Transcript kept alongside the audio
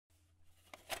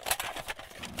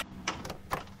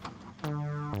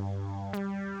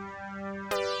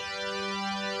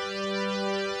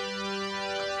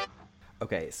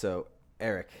Okay, so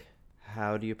Eric,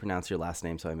 how do you pronounce your last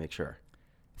name so I make sure?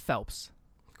 Phelps.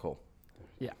 Cool.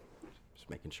 Yeah. Just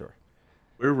making sure.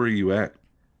 Where were you at?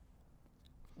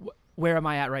 Where am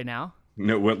I at right now?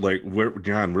 No,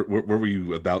 John, where were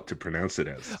you about to pronounce it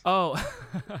as? Oh.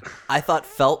 I thought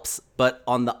Phelps, but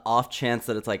on the off chance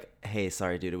that it's like, hey,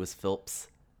 sorry, dude, it was Philps.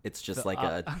 It's just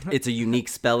it's a unique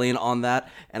spelling on that.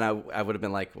 And I would have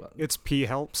been like, well, It's P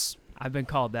helps. I've been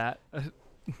called that.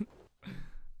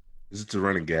 It's a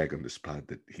running gag on this pod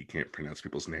that he can't pronounce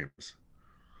people's names.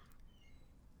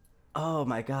 oh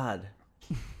my God.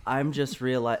 I'm just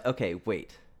realizing. Okay,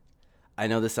 wait. I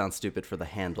know this sounds stupid for the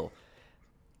handle.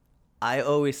 I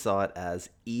always saw it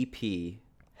as EP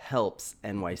helps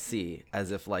NYC,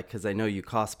 as if like, because I know you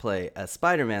cosplay as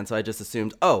Spider-Man, so I just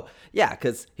assumed, oh, yeah,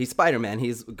 because he's Spider-Man.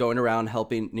 He's going around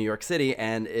helping New York City,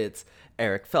 and it's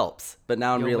Eric Phelps. But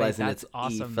now I'm realizing that's it's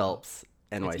awesome, E Phelps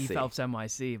NYC. It's E Phelps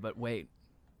NYC, but wait,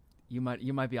 you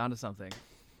might be onto something.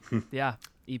 Yeah,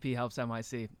 EP helps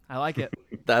NYC. I like it.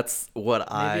 That's what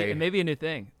Maybe a new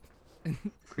thing.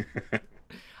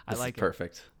 I like it.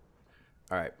 Perfect.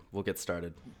 All right, we'll get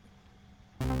started.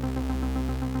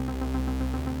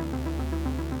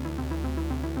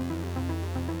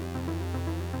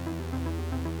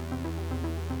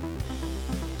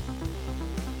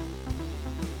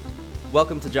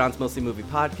 Welcome to John's Mostly Movie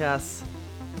Podcast.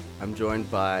 I'm joined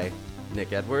by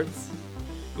Nick Edwards.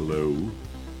 Hello.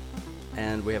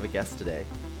 And we have a guest today.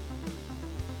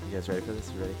 You guys ready for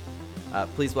this? You ready?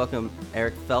 Please welcome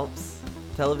Eric Phelps,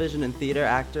 television and theater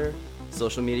actor,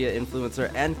 social media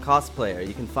influencer, and cosplayer.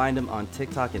 You can find him on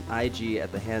TikTok and IG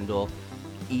at the handle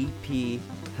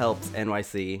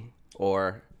EPHelpsNYC,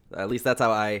 or at least that's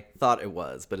how I thought it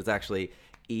was, but it's actually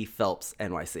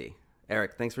EPhelpsNYC.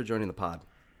 Eric, thanks for joining the pod.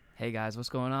 Hey guys, what's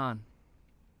going on?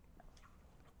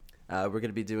 We're going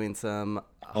to be doing some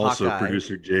Also, Hawkeye.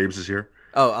 producer James is here.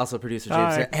 Oh, also producer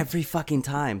James Hi. here. Every fucking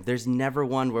time. There's never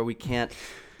one where we can't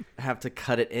have to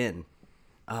cut it in.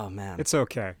 Oh, man. It's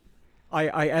okay.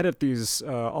 I edit these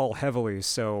all heavily,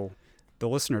 so the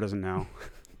listener doesn't know.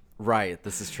 Right,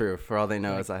 this is true. For all they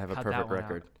know is I have a Cut that perfect one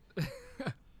record.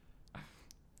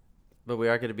 But we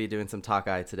are going to be doing some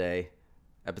Talkeye today,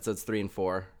 episodes 3 and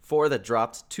 4. 4 that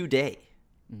dropped today.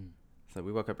 So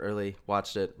we woke up early,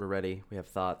 watched it, we're ready, we have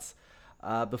thoughts.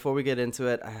 Before we get into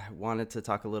it, I wanted to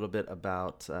talk a little bit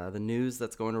about the news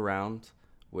that's going around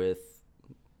with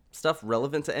stuff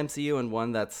relevant to MCU and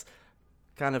one that's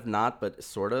kind of not, but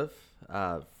sort of.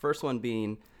 First one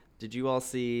being, did you all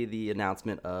see the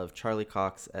announcement of Charlie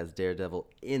Cox as Daredevil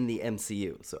in the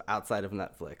MCU? So outside of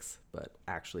Netflix, but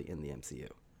actually in the MCU.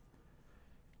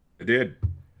 I did.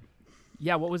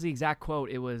 Yeah, what was the exact quote?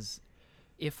 It was,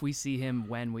 if we see him,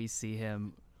 when we see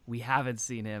him, we haven't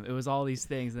seen him. It was all these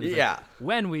things. And it's Yeah. like,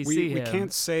 when we see him. We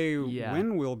can't say Yeah.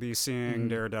 when we'll be seeing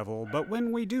Daredevil, but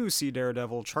when we do see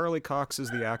Daredevil, Charlie Cox is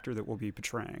the actor that will be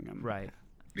portraying him. Right.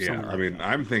 Yeah, Something I like mean,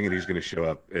 I'm thinking he's going to show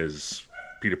up as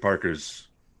Peter Parker's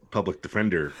public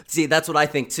defender. See, that's what I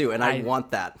think too, and I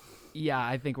want that. Yeah,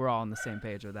 I think we're all on the same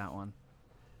page with that one.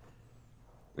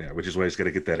 Yeah, which is why he's got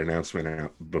to get that announcement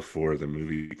out before the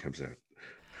movie comes out.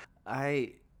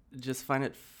 I just find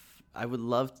it, I would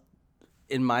love,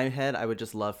 in my head, I would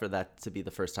just love for that to be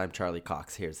the first time Charlie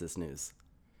Cox hears this news.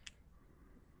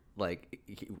 Like,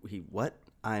 he what?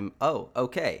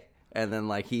 Okay. And then,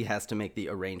 like, he has to make the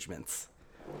arrangements.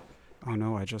 Oh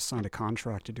no, I just signed a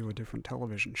contract to do a different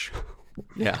television show.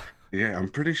 Yeah. Yeah, I'm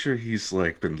pretty sure he's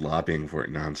like been lobbying for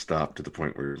it nonstop to the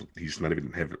point where he's not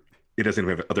even he doesn't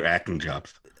even have other acting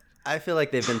jobs. I feel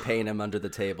like they've been paying him under the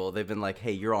table. They've been like,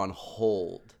 hey, you're on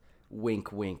hold.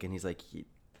 Wink, wink. And he's like,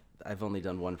 I've only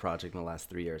done one project in the last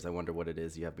 3 years. I wonder what it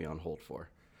is you have me on hold for.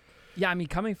 Yeah, I mean,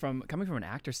 coming from an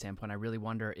actor standpoint, I really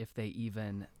wonder if they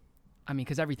even, I mean,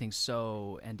 because everything's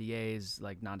so NDAs,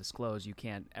 like non-disclosed,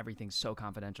 everything's so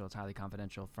confidential. It's highly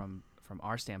confidential from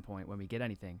our standpoint when we get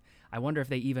anything. I wonder if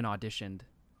they even auditioned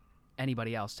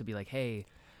anybody else to be like, hey,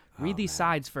 read these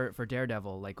sides for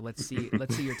Daredevil. Like, let's see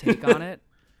your take on it.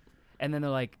 And then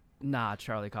they're like, nah,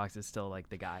 Charlie Cox is still like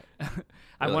the guy.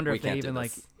 I wonder if they even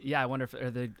like, yeah, I wonder if,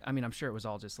 I'm sure it was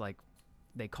all just like,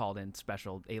 they called in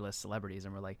special A-list celebrities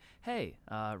and were like, hey,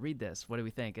 read this. What do we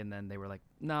think? And then they were like,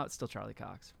 no, it's still Charlie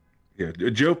Cox. Yeah,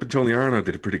 Joe Pantoliano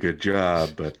did a pretty good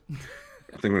job, but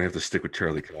I think we're gonna have to stick with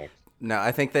Charlie Cox. No,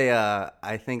 I think they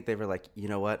were like, you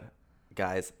know what,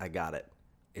 guys, I got it.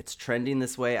 It's trending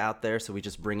this way out there, so we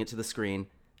just bring it to the screen.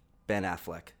 Ben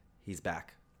Affleck, he's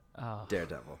back. Oh.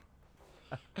 Daredevil.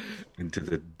 Into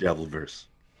the Devilverse.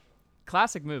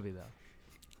 Classic movie, though.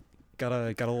 Got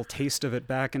a little taste of it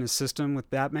back in his system with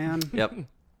Batman. Yep.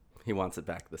 He wants it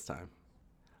back this time.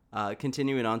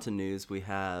 Continuing on to news, we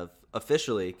have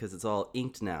officially, because it's all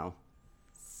inked now,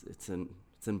 it's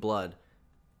in blood,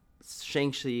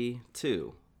 Shang-Chi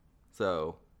 2.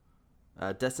 So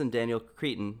Destin Daniel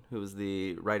Cretton, who was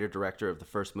the writer-director of the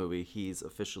first movie, he's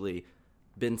officially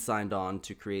been signed on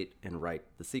to create and write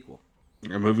the sequel.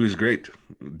 The movie was great.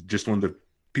 Just won the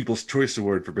People's Choice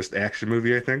Award for Best Action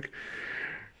Movie, I think.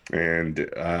 And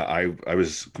I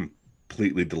was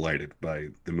completely delighted by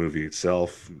the movie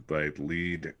itself, by the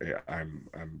lead.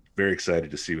 I'm very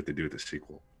excited to see what they do with the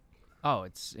sequel. Oh,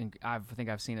 I think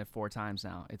I've seen it 4 times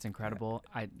now. It's incredible.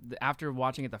 After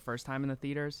watching it the first time in the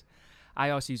theaters,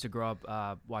 I also used to grow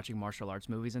up watching martial arts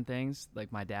movies and things.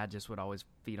 Like my dad just would always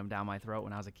feed them down my throat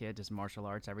when I was a kid, just martial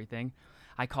arts, everything.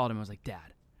 I called him and was like,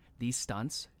 Dad, these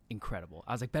stunts, incredible.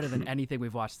 I was like, better than anything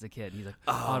we've watched as a kid. And he's like,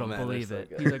 I don't believe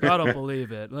it. He's like, I don't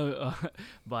believe it.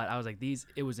 But I was like,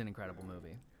 it was an incredible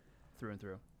movie through and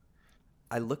through.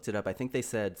 I looked it up. I think they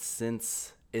said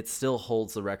since it still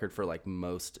holds the record for like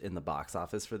most in the box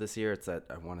office for this year, it's at,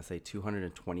 I want to say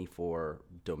 224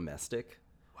 domestic.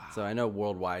 Wow. So I know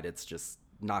worldwide it's just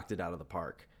knocked it out of the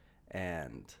park.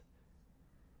 And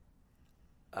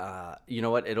you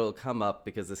know what? It'll come up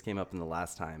because this came up in the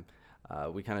last time.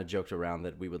 We kind of joked around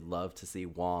that we would love to see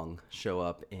Wong show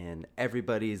up in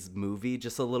everybody's movie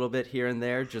just a little bit here and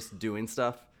there, just doing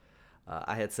stuff.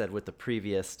 I had said with the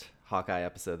previous Hawkeye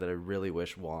episode that I really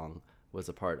wish Wong was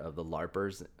a part of the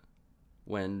LARPers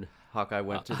when Hawkeye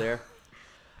went to there.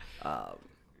 Yeah,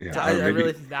 I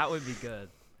really that would be good.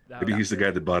 Maybe he's the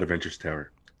guy that bought Avengers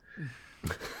Tower.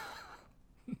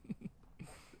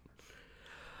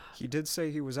 He did say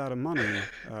he was out of money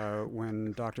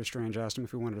when Doctor Strange asked him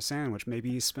if he wanted a sandwich. Maybe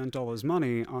he spent all his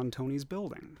money on Tony's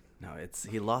building. No,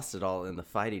 he lost it all in the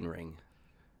fighting ring.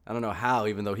 I don't know how,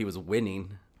 even though he was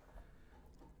winning.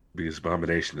 Because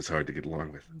Abomination is hard to get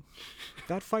along with.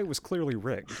 That fight was clearly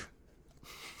rigged.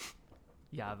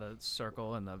 Yeah, the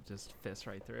circle and the just fist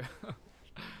right through.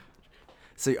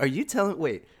 So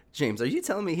James, are you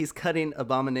telling me he's cutting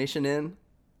Abomination in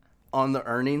on the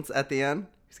earnings at the end?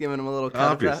 He's giving him a little cut.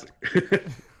 Obviously. Of that?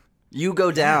 You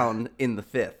go down in the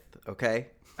 5th, okay?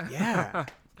 Yeah.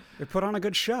 They put on a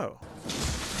good show.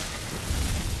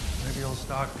 Maybe you'll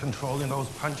start controlling those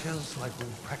punches like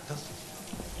we've practiced.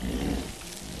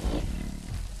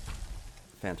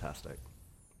 Fantastic.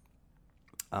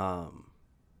 Well,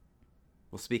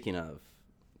 speaking of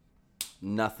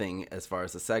nothing as far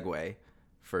as a segue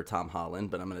for Tom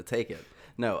Holland, but I'm going to take it.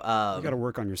 No, you got to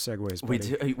work on your segues, buddy. We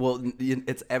do. Well,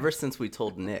 it's ever since we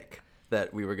told Nick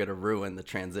that we were going to ruin the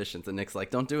transitions, and Nick's like,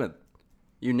 "Don't do it.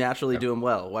 You naturally do them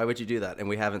well. Why would you do that?" And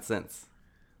we haven't since.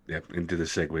 Yep, into the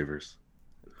Segwayverse.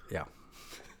 Yeah.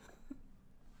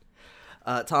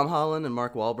 Tom Holland and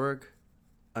Mark Wahlberg,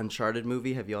 Uncharted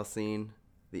movie. Have y'all seen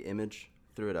the image?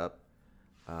 Threw it up.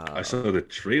 I saw the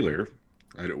trailer.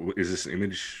 Is this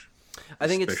image? I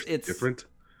think it's different.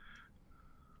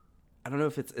 I don't know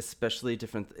if it's especially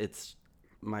different. It's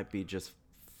might be just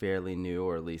fairly new,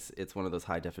 or at least it's one of those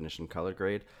high definition color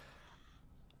grade.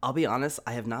 I'll be honest,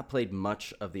 I have not played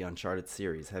much of the Uncharted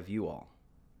series. Have you all?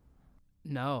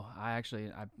 No, I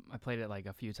played it like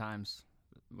a few times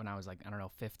when I was like, I don't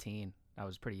know, 15. I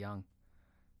was pretty young.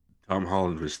 Tom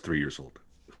Holland was 3 years old.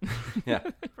 Yeah.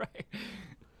 Right.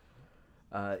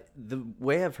 The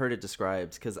way I've heard it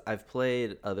described, because I've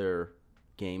played other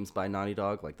games by Naughty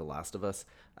Dog, like The Last of Us,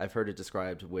 I've heard it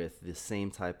described with the same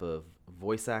type of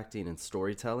voice acting and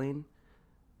storytelling,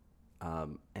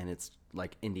 and it's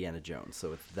like Indiana Jones,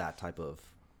 so it's that type of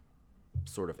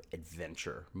sort of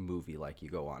adventure movie like you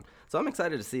go on. So I'm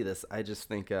excited to see this. I just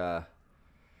think I'm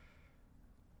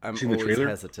always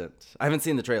hesitant. I haven't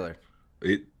seen the trailer.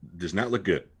 It does not look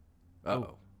good.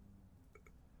 Uh-oh.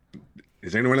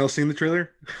 Has anyone else seen the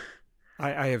trailer?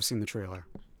 I have seen the trailer.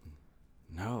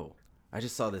 No. I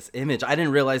just saw this image. I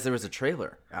didn't realize there was a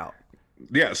trailer out.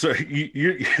 Yeah, so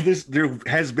there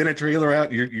has been a trailer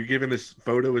out. You're giving this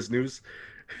photo as news.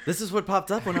 This is what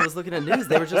popped up when I was looking at news.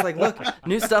 They were just like, look,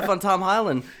 new stuff on Tom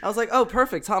Holland. I was like, oh,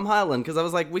 perfect, Tom Holland. Because I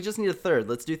was like, we just need a third.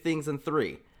 Let's do things in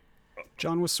 3.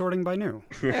 John was sorting by new.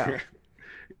 Yeah.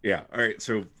 Yeah, all right.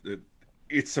 So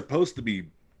it's supposed to be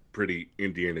pretty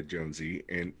Indiana Jonesy,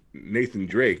 and Nathan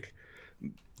Drake,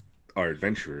 our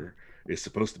adventurer, is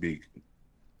supposed to be,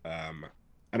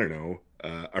 I don't know,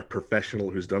 a professional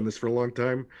who's done this for a long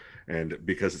time. And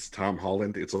because it's Tom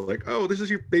Holland, it's like, oh, this is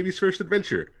your baby's first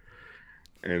adventure.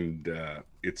 And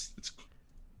it's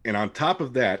on top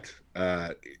of that,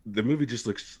 the movie just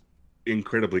looks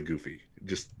incredibly goofy,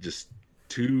 just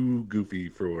too goofy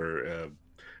for a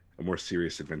more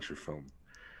serious adventure film.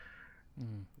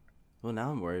 Well,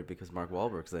 now I'm worried because Mark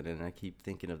Wahlberg's in it, and I keep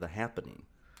thinking of The Happening,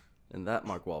 and that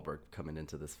Mark Wahlberg coming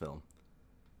into this film.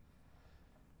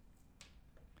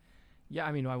 Yeah,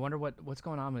 I mean, I wonder what's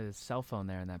going on with his cell phone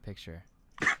there in that picture.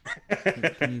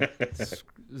 Can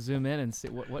you zoom in and see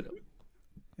what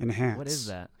Enhance. what is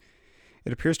that?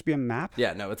 It appears to be a map.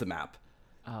 Yeah, no, it's a map.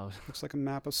 Oh, Looks like a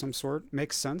map of some sort.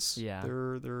 Makes sense. Yeah.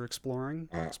 They're exploring.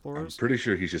 I'm Explorers. pretty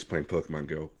sure he's just playing Pokemon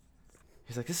Go.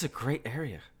 He's like, this is a great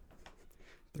area.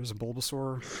 There's a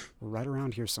Bulbasaur right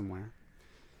around here somewhere.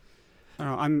 I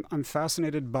don't know, I'm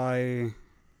fascinated by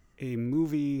a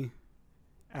movie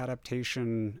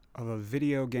adaptation of a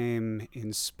video game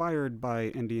inspired by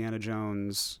Indiana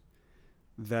Jones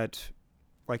that,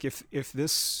 like, if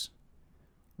this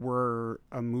were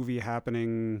a movie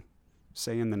happening,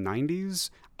 say, in the 90s,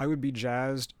 I would be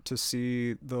jazzed to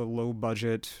see the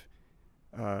low-budget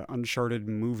Uncharted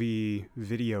movie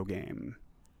video game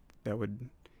that would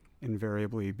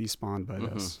invariably be spawned by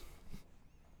this.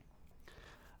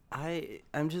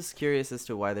 I'm just curious as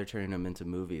to why they're turning them into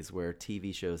movies where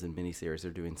TV shows and miniseries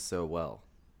are doing so well.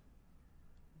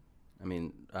 I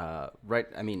mean,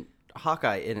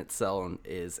 Hawkeye in itself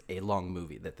is a long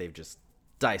movie that they've just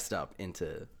diced up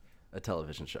into a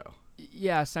television show.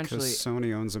 yeah, essentially. Because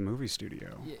Sony owns a movie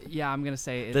studio. Yeah, I'm gonna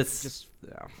say it's This just.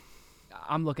 yeah.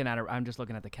 I'm looking at it. I'm just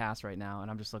looking at the cast right now, and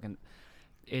I'm just looking.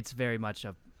 It's very much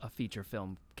a feature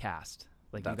film cast.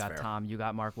 Like, That's you got fair. Tom, you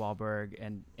got Mark Wahlberg,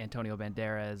 and Antonio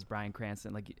Banderas, Bryan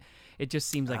Cranston. Like, it just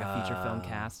seems like a feature film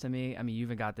cast to me. I mean, you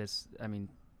even got this. I mean,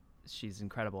 she's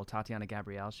incredible. Tatiana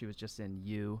Gabrielle. She was just in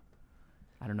You.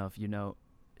 I don't know if you know.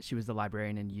 She was the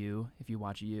librarian in You. If you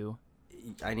watch You,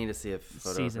 I need to see a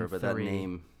photo Season of her, but 3. that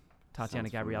name. Tatiana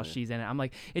Sounds Gabrielle, familiar. she's in it. I'm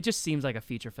like, it just seems like a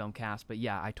feature film cast. But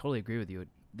yeah, I totally agree with you.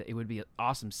 It would be an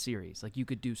awesome series. Like, you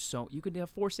could have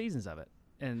 4 seasons of it.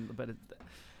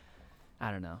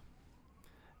 I don't know.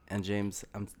 And James,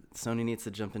 Sony needs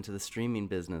to jump into the streaming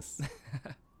business.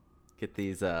 Get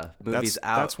these movies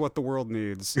out. That's what the world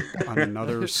needs.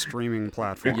 Another streaming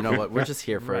platform. You know what? We're just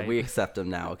here for Right. it. We accept them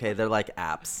now. Okay, they're like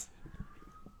apps.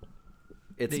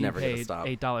 It's That you never gonna paid stop.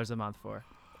 $8 a month for,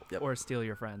 Yep. or steal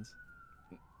your friends.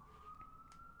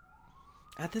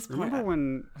 At this point,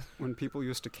 Remember when people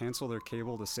used to cancel their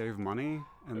cable to save money,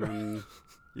 and then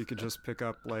you could just pick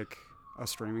up like a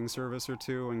streaming service or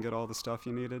two and get all the stuff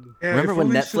you needed? Yeah, remember if when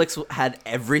only Netflix had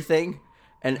everything,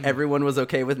 and everyone was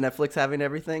okay with Netflix having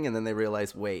everything, and then they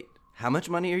realized, wait, how much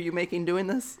money are you making doing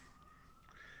this?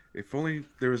 If only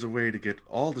there was a way to get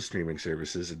all the streaming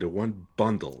services into one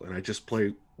bundle, and I just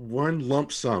play one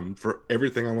lump sum for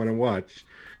everything I want to watch.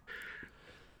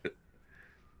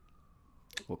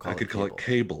 We'll call I could call it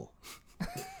cable. You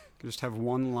could just have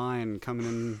one line coming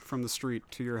in from the street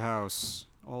to your house.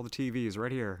 All the TVs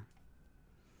right here.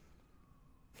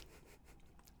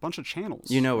 Bunch of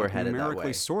channels. You know we're like, headed that numerically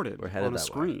way. sorted We're headed on a that way.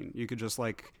 screen. You could just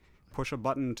like push a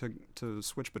button to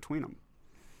switch between them.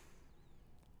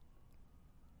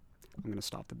 I'm gonna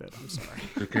stop the bit. I'm sorry.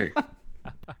 Okay.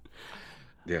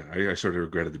 Yeah, I sort of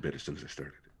regretted the bit as soon as I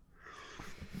started.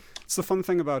 It's the fun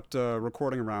thing about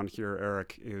recording around here,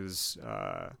 Eric, is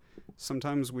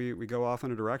sometimes we go off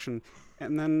in a direction,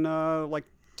 and then like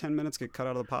 10 minutes get cut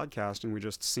out of the podcast, and we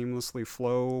just seamlessly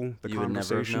flow the You would never have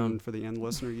known. conversation for the end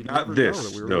listener. You'd Not never this. know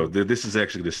that we were No, this is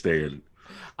actually going to stay in.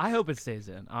 I hope it stays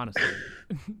in, honestly.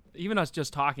 Even us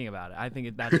just talking about it, I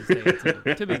think that should stay in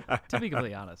too. To be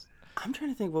completely honest. I'm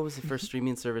trying to think what was the first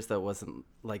streaming service that wasn't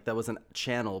like that was a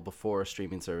channel before a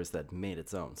streaming service that made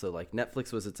its own. So like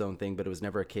Netflix was its own thing, but it was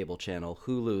never a cable channel.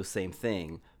 Hulu, same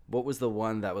thing. What was the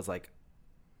one that was like,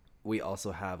 we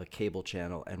also have a cable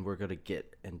channel and we're gonna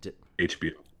get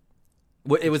HBO.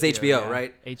 What it was HBO, yeah.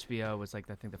 right? HBO was like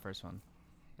I think the first one,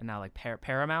 and now like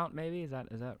Paramount maybe was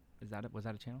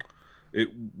that a channel?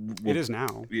 It is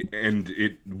now. And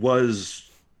it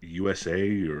was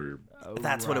USA or Oh,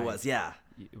 That's what it was. Yeah,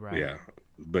 Right. yeah,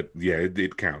 but yeah,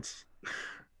 it counts.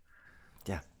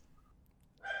 yeah.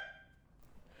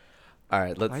 All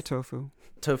right, let's. Hi, Tofu.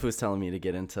 Tofu's telling me to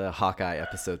get into Hawkeye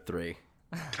episode 3.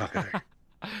 Okay.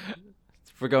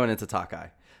 We're going into Talkeye.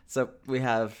 So we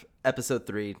have episode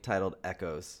 3 titled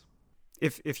Echoes.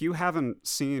 If you haven't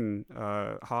seen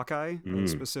Hawkeye,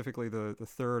 specifically the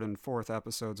third and fourth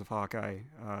episodes of Hawkeye,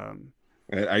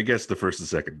 I guess the first and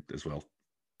second as well.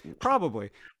 probably.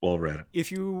 Well read.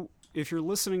 If you're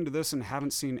listening to this and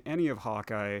haven't seen any of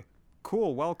Hawkeye,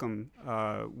 cool, welcome.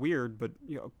 Weird, but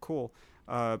cool.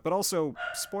 But also,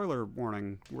 spoiler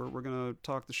warning: we're gonna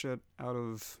talk the shit out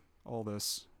of all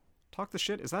this. Talk the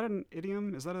shit? Is that an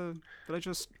idiom? Is that did I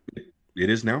just? It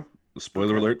is now.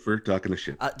 Spoiler alert for talking the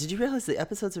shit. Did you realize the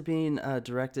episodes are being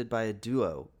directed by a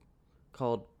duo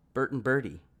called Bert and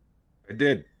Bertie? I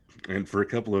did. And for a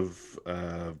couple of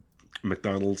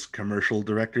McDonald's commercial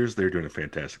directors, they're doing a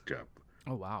fantastic job.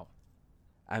 Oh wow.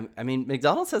 I mean,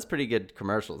 McDonald's has pretty good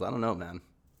commercials. I don't know, man.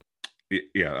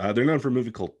 Yeah, they're known for a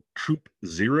movie called Troop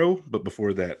Zero, but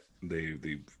before that, they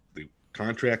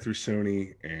contract through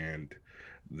Sony, and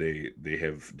they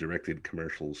have directed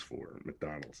commercials for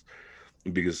McDonald's.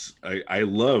 Because I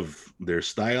love their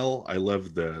style. I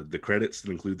love the credits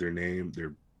that include their name,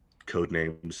 their code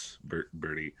names,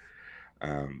 Bertie.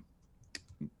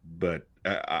 But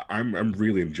I'm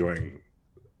really enjoying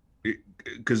it,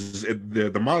 because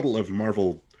the model of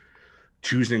Marvel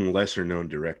choosing lesser known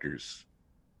directors,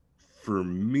 for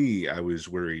me, I was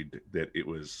worried that it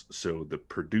was so the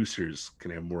producers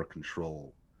can have more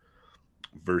control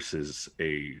versus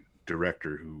a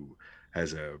director who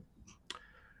has a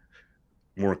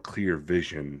more clear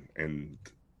vision and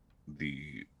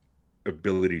the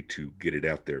ability to get it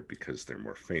out there because they're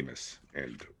more famous.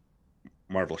 And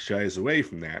Marvel shies away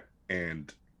from that,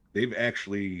 and they've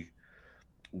actually,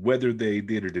 whether they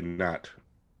did or did not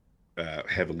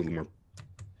have a little more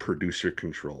producer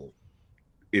control,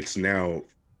 it's now,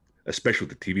 especially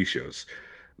with the TV shows,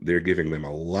 they're giving them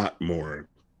a lot more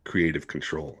creative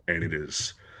control, and it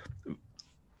is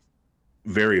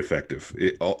very effective.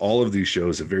 All of these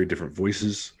shows have very different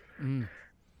voices, and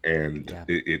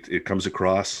it comes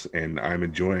across, and I'm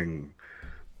enjoying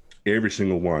every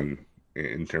single one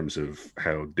in terms of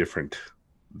how different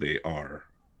they are.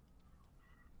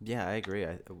 Yeah, I agree.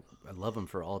 I love them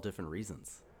for all different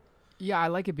reasons. Yeah, I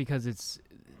like it because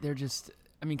they're just.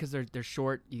 I mean, because they're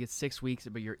short. You get 6 weeks,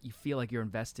 but you feel like you're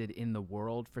invested in the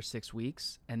world for 6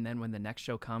 weeks, and then when the next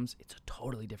show comes, it's a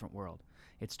totally different world.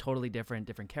 It's totally different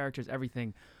characters,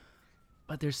 everything.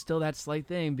 But there's still that slight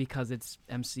thing because it's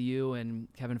MCU and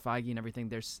Kevin Feige and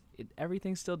everything.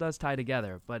 Everything still does tie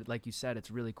together. But like you said,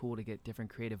 it's really cool to get different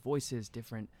creative voices,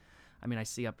 different. I mean, I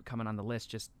see up coming on the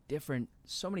list just different,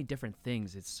 so many different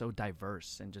things. It's so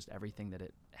diverse and just everything that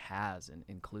it has and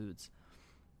includes.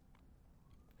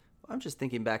 I'm just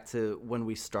thinking back to when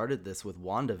we started this with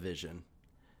WandaVision.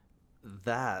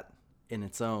 That in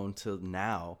its own to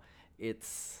now,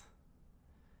 it's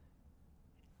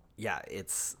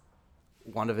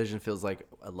WandaVision feels like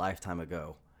a lifetime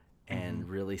ago, and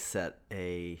really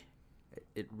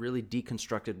it really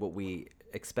deconstructed what we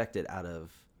expected out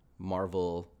of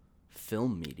Marvel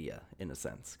film media in a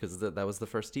sense, because that was the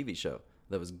first TV show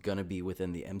that was going to be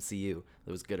within the MCU,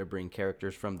 that was going to bring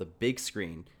characters from the big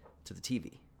screen to the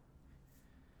TV.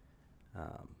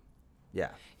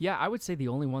 Yeah, I would say the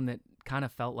only one that kind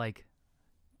of felt like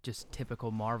just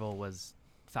typical Marvel was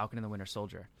Falcon and the Winter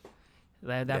Soldier.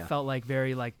 That felt like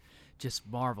very like just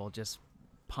Marvel, just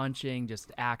punching,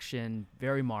 just action,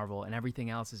 very Marvel, and everything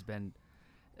else has been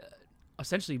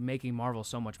essentially making Marvel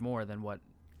so much more than what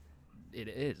it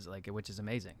is, like, which is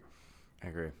amazing. I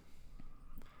agree.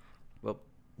 Well,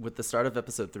 with the start of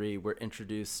episode 3, we're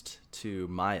introduced to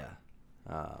Maya,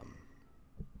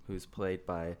 who's played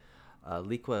by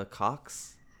Liqua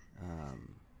Cox,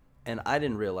 and I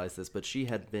didn't realize this, but she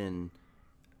had been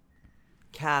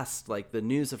cast, like the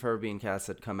news of her being cast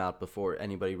had come out before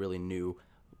anybody really knew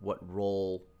what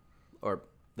role, or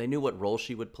they knew what role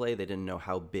she would play. They didn't know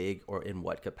how big or in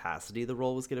what capacity the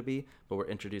role was going to be, but we're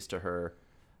introduced to her,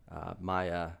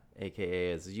 Maya,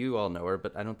 aka, as you all know her,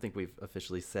 but I don't think we've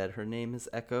officially said her name is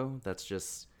Echo. That's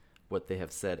just what they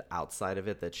have said outside of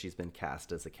it, that she's been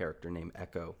cast as a character named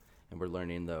Echo. And we're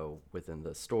learning, though, within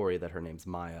the story that her name's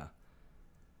Maya.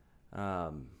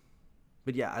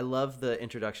 But yeah, I love the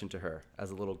introduction to her as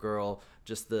a little girl,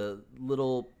 just the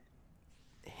little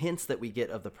hints that we get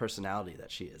of the personality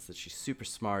that she is, that she's super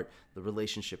smart, the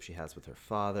relationship she has with her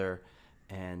father,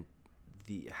 and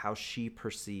how she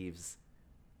perceives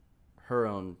her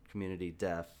own community,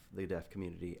 the deaf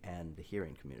community, and the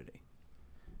hearing community.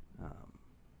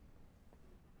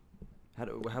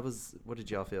 What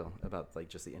did y'all feel about like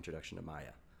just the introduction to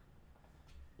Maya?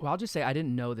 Well, I'll just say I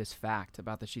didn't know this fact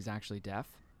about that she's actually deaf.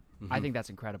 I think that's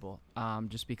incredible.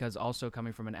 Just because also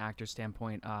coming from an actor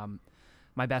standpoint,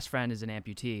 my best friend is an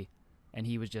amputee, and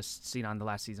he was just seen on the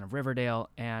last season of Riverdale,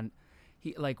 and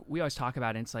he, like, we always talk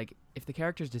about it, and it's like if the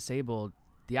character's disabled,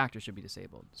 the actor should be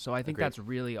disabled. So I think that's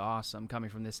really awesome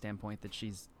coming from this standpoint that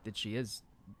she is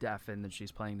deaf and that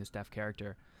she's playing this deaf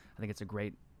character. I think it's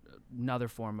another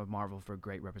form of Marvel for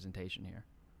great representation here.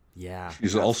 Yeah,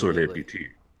 she's also an amputee.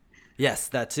 Yes,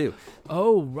 that too.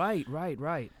 Oh, right.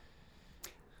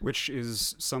 Which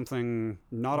is something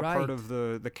not a part of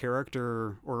the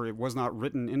character, or it was not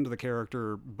written into the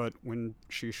character, but when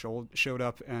she showed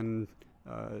up and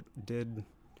did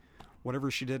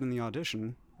whatever she did in the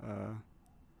audition,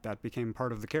 that became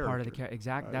part of the character. Part of the character,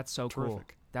 exactly. That's so terrific.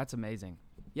 Cool. That's amazing.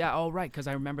 Yeah, right, because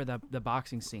I remember the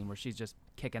boxing scene where she's just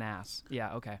kicking ass.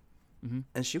 Yeah, okay.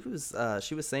 And she was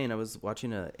saying, I was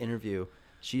watching an interview,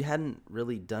 she hadn't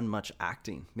really done much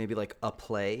acting, maybe like a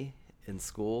play in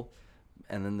school,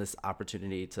 and then this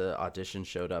opportunity to audition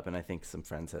showed up, and I think some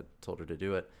friends had told her to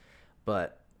do it.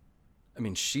 But I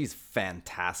mean, she's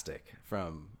fantastic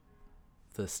from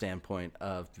the standpoint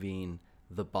of being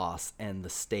the boss and the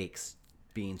stakes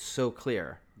being so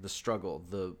clear, the struggle,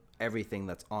 the everything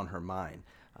that's on her mind.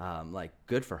 Like,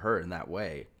 good for her in that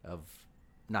way of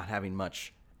not having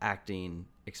much acting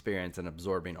experience and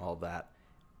absorbing all that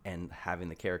and having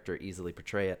the character easily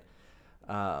portray it.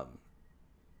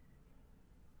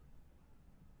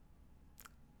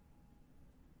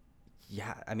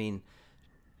 Yeah, I mean,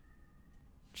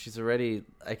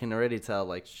 I can already tell,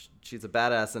 like, she's a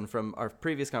badass. And from our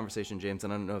previous conversation, James,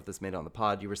 and I don't know if this made it on the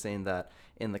pod, you were saying that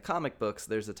in the comic books,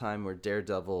 there's a time where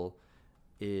Daredevil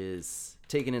is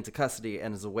taken into custody,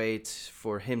 and as a way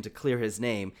for him to clear his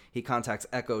name, he contacts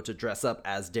Echo to dress up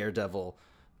as Daredevil.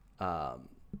 I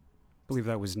believe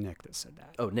that was Nick that said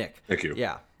that. Oh, Nick. Thank you.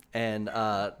 Yeah. And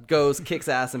goes, kicks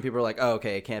ass, and people are like, oh,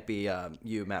 okay, it can't be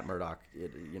you, Matt Murdock.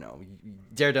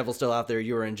 Daredevil's still out there.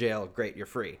 You were in jail. Great, you're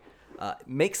free.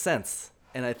 Makes sense.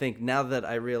 And I think now that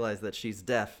I realize that she's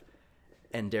deaf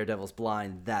and Daredevil's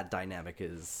blind, that dynamic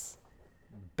is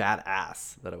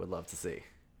badass that I would love to see.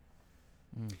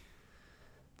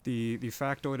 The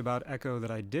factoid about Echo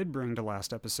that I did bring to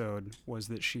last episode was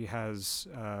that she has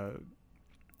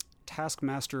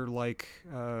Taskmaster-like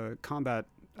combat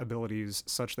abilities,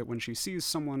 such that when she sees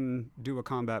someone do a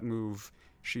combat move,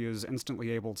 she is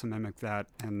instantly able to mimic that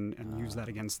and use that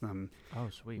against them. Oh,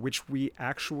 sweet. Which we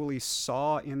actually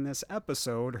saw in this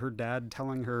episode, her dad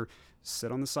telling her,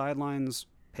 sit on the sidelines,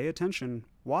 pay attention,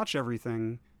 watch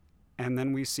everything, and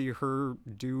then we see her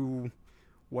do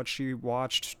what she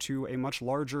watched to a much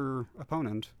larger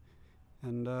opponent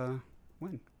and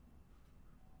win.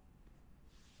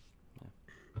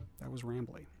 That was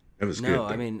rambly. That was good. No,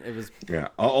 I mean, it was... Yeah.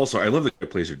 Also, I love the guy who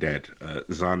plays her dad,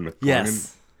 Zahn McClarnon.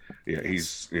 Yes. Yeah,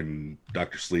 he's in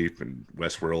Doctor Sleep and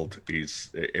Westworld.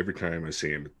 He's every time I see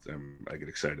him, I get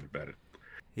excited about it.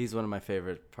 He's one of my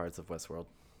favorite parts of Westworld.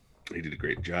 He did a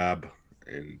great job,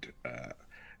 and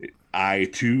I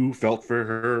too felt for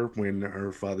her when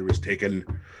her father was taken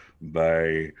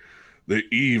by the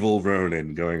evil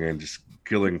Ronin, going and just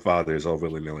killing fathers all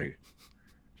willy-nilly.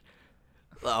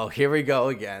 Oh, here we go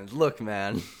again. Look,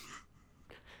 man.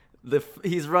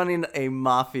 He's running a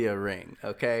mafia ring,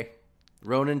 okay?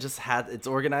 Ronin it's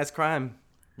organized crime.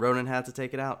 Ronin had to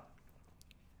take it out.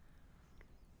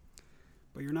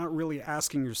 But you're not really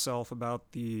asking yourself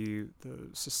about the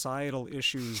societal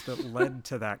issues that led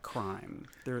to that crime.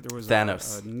 There was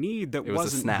a need that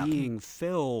wasn't being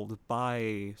filled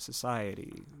by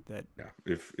society. That yeah,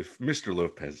 if Mr.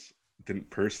 Lopez didn't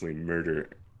personally murder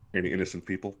any innocent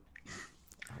people,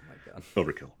 oh my god,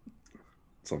 overkill.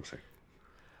 That's all I'm saying.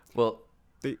 Well,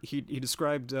 he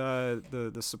described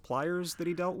the suppliers that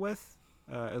he dealt with,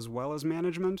 as well as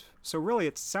management. So really,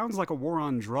 it sounds like a war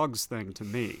on drugs thing to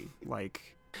me.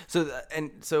 Like,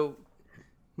 so,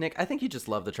 Nick, I think you just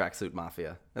love the tracksuit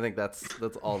mafia. I think that's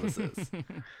all this is.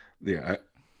 Yeah,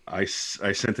 I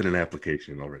sent in an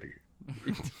application already.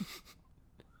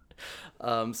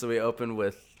 So we open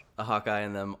with a Hawkeye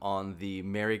and them on the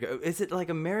merry-go. Is it like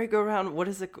a merry-go-round? What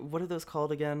is it? What are those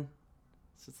called again?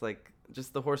 It's just like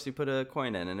the horse you put a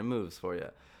coin in and it moves for you.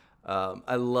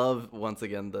 I love, once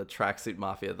again, the tracksuit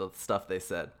mafia, the stuff they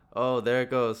said. Oh, there it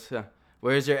goes. Yeah.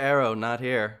 Where's your arrow? Not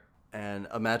here. And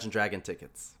Imagine Dragon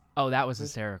tickets. Oh, that was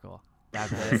hysterical. That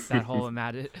whole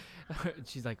Imagine.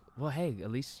 She's like, well, hey, at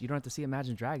least you don't have to see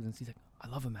Imagine Dragons. He's like, I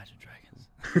love Imagine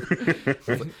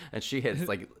Dragons. And she hits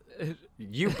like,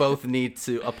 you both need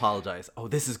to apologize. Oh,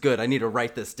 this is good. I need to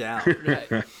write this down.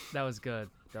 Right. That was good.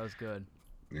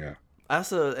 Yeah. I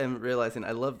also am realizing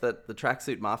I love that the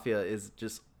tracksuit mafia is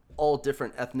just all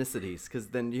different ethnicities, because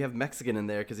then you have Mexican in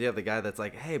there, because you have the guy that's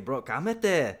like, hey, bro,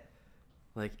 cámete.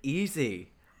 Like,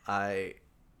 easy. I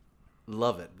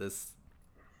love it.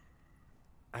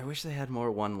 I wish they had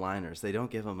more one-liners. They don't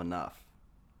give them enough.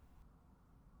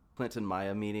 Clint and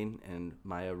Maya meeting, and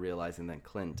Maya realizing that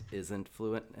Clint isn't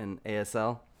fluent in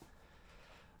ASL.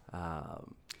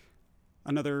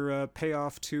 Another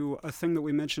payoff to a thing that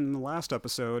we mentioned in the last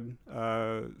episode,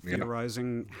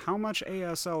 theorizing how much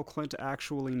ASL Clint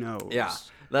actually knows. Yeah,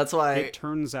 that's why... It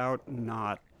turns out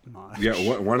not much.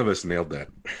 Yeah, one of us nailed that.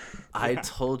 I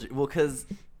told you. Well, because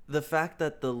the fact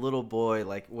that the little boy,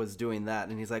 like, was doing that,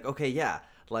 and he's like, okay, yeah.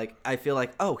 Like, I feel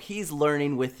like, oh, he's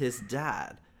learning with his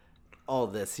dad. All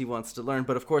this, he wants to learn.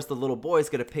 But, of course, the little boy's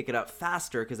going to pick it up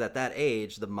faster, because at that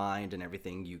age, the mind and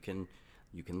everything, you can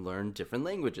learn different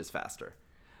languages faster.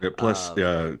 Plus,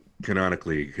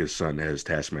 canonically, his son has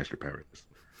Taskmaster powers.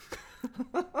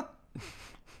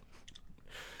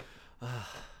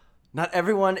 Not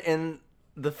everyone in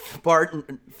the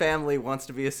Barton family wants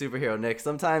to be a superhero, Nick.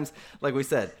 Sometimes, like we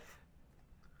said,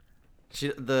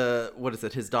 what is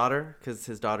it? His daughter, because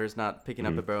his daughter's not picking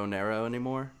up a bow and arrow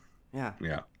anymore. Yeah.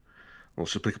 Yeah. Well,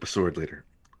 she'll pick up a sword later.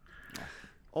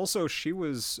 Also, she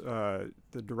was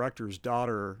the director's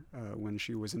daughter when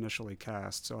she was initially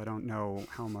cast, so I don't know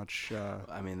how much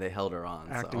I mean, they held her on.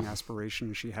 acting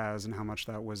aspiration she has and how much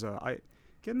that was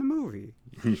get in the movie.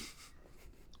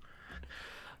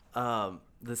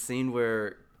 The scene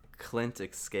where Clint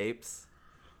escapes.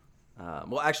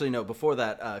 Well, actually, no. Before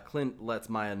that, Clint lets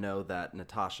Maya know that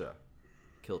Natasha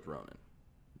killed Ronan.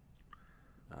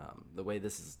 The way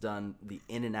this is done, the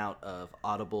in and out of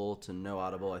audible to no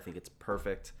audible, I think it's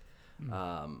perfect.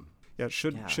 Yeah, it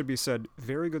should be said,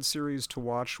 very good series to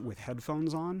watch with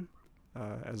headphones on,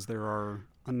 as there are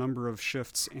a number of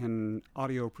shifts in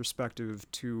audio perspective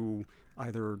to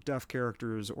either deaf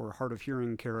characters or hard of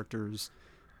hearing characters.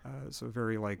 So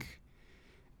very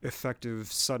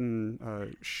effective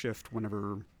sudden shift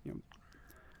whenever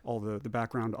all the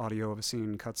background audio of a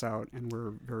scene cuts out, and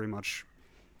we're very much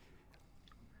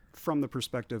from the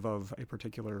perspective of a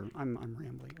particular. I'm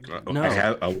rambling. No,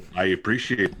 I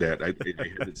appreciate that. I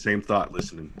had the same thought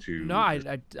listening to. No,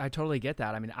 I totally get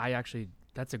that. I mean,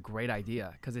 that's a great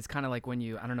idea, because it's kind of like when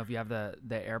I don't know if you have the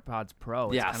AirPods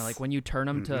Pro. It's kind of like when you turn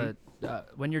them to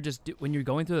when you're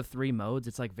going through the 3 modes.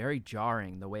 It's like very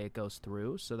jarring the way it goes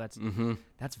through. So that's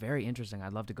very interesting.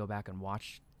 I'd love to go back and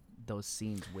watch those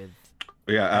scenes with.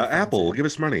 Yeah, Apple, give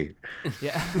us money.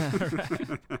 Yeah.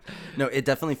 No, it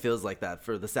definitely feels like that.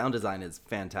 For the sound design is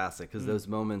fantastic, because those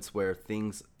moments where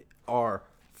things are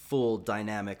full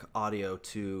dynamic audio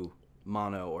to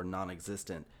mono or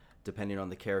non-existent, depending on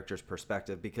the character's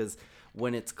perspective. Because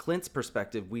when it's Clint's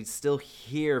perspective, we still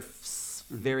hear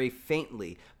very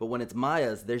faintly, but when it's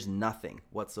Maya's, there's nothing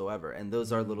whatsoever. And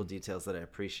those are little details that I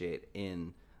appreciate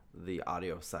in the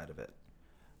audio side of it.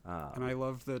 And I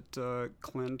love that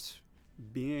Clint,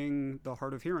 being the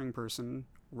hard of hearing person,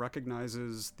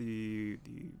 recognizes the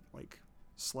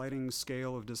sliding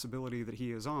scale of disability that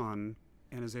he is on,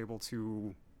 and is able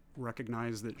to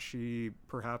recognize that she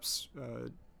perhaps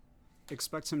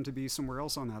expects him to be somewhere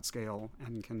else on that scale,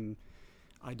 and can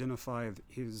identify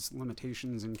his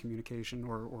limitations in communication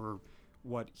or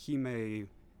what he may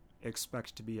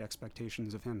expect to be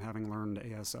expectations of him having learned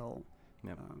ASL.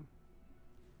 Yep.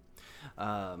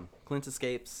 Clint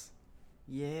escapes,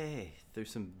 yay, through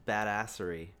some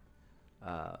badassery,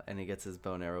 and he gets his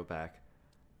bow and arrow back.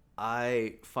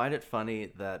 I find it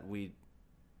funny that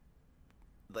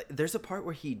there's a part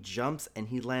where he jumps and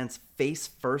he lands face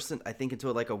first, I think, into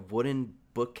a wooden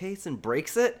bookcase and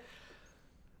breaks it.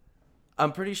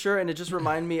 I'm pretty sure, and it just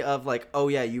reminded me of oh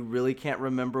yeah, you really can't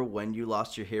remember when you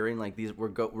lost your hearing.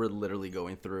 We're literally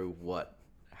going through what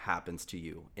happens to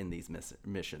you in these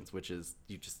missions, which is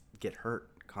you just get hurt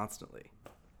constantly.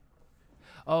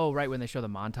 Oh, right, when they show the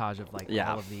montage of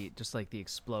all of the the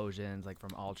explosions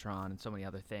from Ultron and so many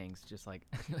other things, just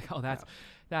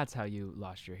that's how you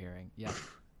lost your hearing. Yeah.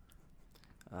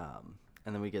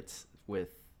 And then we get with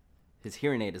his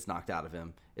hearing aid is knocked out of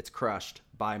him. It's crushed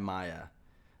by Maya.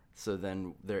 So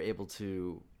then they're able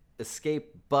to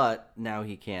escape, but now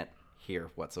he can't hear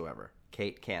whatsoever.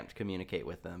 Kate can't communicate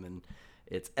with them, and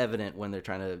it's evident when they're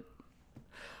trying to.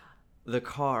 The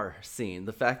car scene,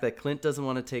 the fact that Clint doesn't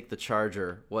want to take the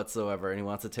Charger whatsoever, and he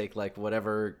wants to take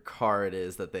whatever car it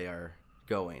is that they are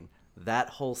going. That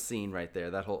whole scene right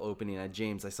there, that whole opening.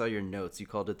 James, I saw your notes. You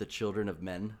called it the Children of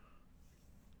Men.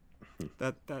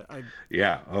 The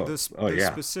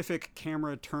specific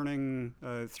camera turning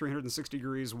 360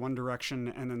 degrees one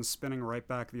direction and then spinning right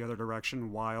back the other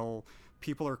direction while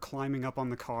people are climbing up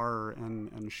on the car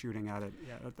and shooting at it.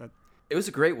 Yeah, it was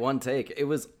a great one take. It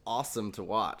was awesome to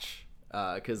watch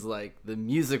because the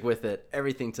music with it,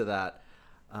 everything to that.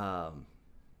 My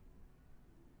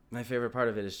favorite part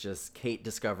of it is just Kate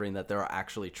discovering that there are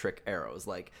actually trick arrows.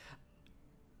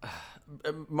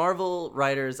 Marvel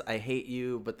writers, I hate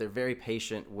you, but they're very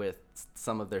patient with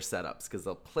some of their setups, because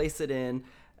they'll place it in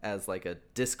as a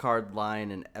discard line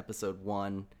in episode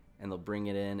 1, and they'll bring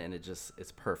it in, and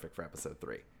it's perfect for episode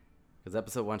 3. Because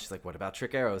episode 1, she's like, what about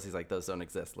trick arrows? He's like, those don't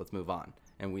exist. Let's move on.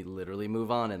 And we literally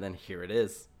move on, and then here it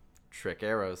is. Trick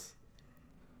arrows.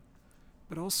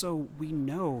 But also, we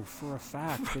know for a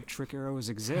fact that trick arrows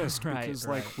exist because,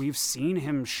 right. We've seen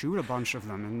him shoot a bunch of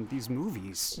them in these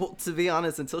movies. Well, to be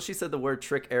honest, until she said the word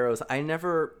trick arrows,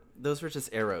 those were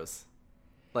just arrows.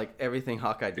 like everything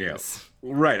Hawkeye Yeah, does.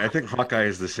 right. I think Hawkeye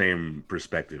is the same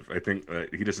perspective. I think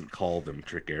he doesn't call them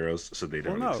trick arrows, so they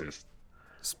don't no. exist.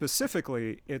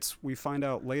 Specifically, we find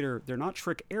out later they're not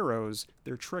trick arrows,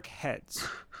 they're trick heads.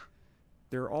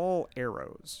 They're all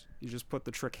arrows. You just put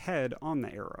the trick head on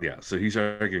the arrow. Yeah, so he's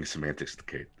arguing semantics to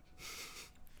Kate.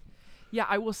 Yeah,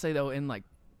 I will say though, in like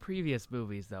previous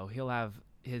movies though, he'll have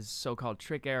his so-called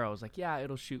trick arrows. Like, yeah,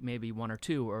 it'll shoot maybe one or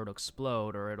two, or it'll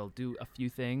explode, or it'll do a few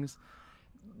things.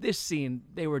 This scene,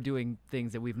 they were doing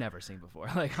things that we've never seen before.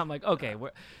 Like, I'm like, okay,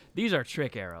 these are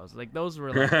trick arrows. Like, those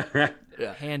were like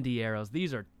handy arrows.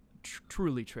 These are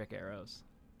truly trick arrows.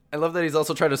 I love that he's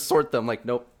also trying to sort them. Like,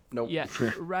 nope. Yeah,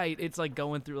 right. It's like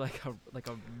going through like a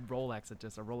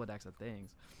Rolodex of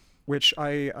things. Which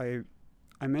I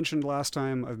mentioned last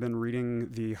time. I've been reading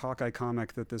the Hawkeye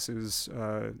comic that this is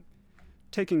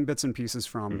taking bits and pieces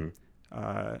from,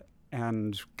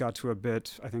 and got to a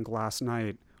bit, I think, last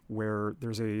night where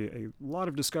there's a lot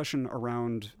of discussion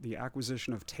around the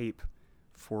acquisition of tape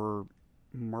for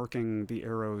marking the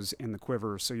arrows in the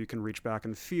quiver so you can reach back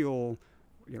and feel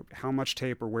how much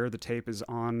tape or where the tape is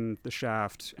on the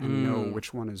shaft and know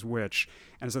which one is which.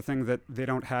 And it's a thing that they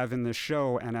don't have in this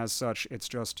show, and as such, it's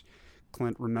just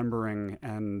Clint remembering,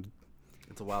 and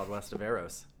it's a Wild West of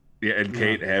arrows. Yeah, and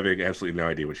Kate having absolutely no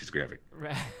idea what she's grabbing.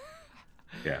 Right.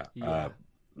 Yeah.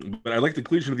 But I like the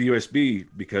inclusion of the USB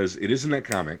because it is in that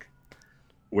comic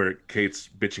where Kate's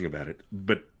bitching about it,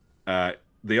 but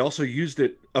they also used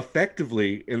it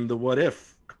effectively in the What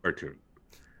If cartoon.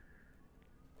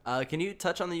 Can you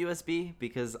touch on the USB?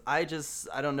 Because I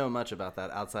don't know much about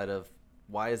that outside of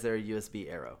why is there a USB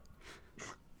arrow?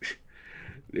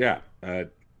 Yeah.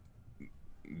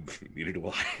 Neither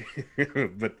do I.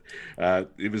 But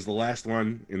it was the last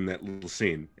one in that little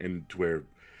scene, and where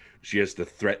she has to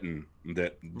threaten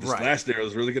that this last arrow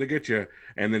is really going to get you,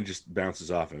 and then just bounces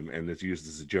off him, and it's used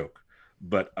as a joke.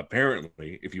 But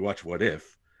apparently, if you watch What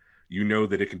If, you know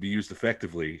that it can be used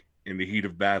effectively in the heat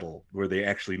of battle where they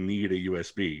actually need a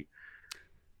USB.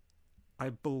 I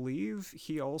believe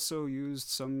he also used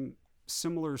some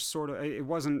similar sort of, it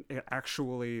wasn't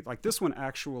actually, like this one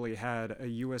actually had a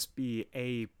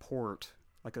USB-A port,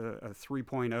 like a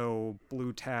 3.0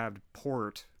 blue tabbed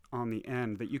port on the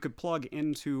end that you could plug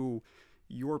into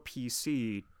your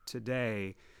PC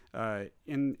today.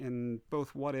 In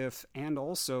both What If and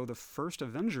also the first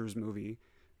Avengers movie,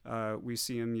 we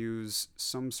see him use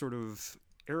some sort of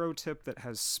arrow tip that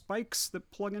has spikes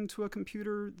that plug into a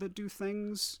computer that do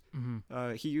things.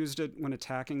 He used it when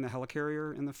attacking the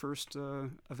helicarrier in the first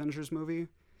Avengers movie.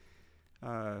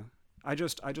 I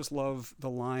just love the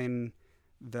line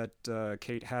that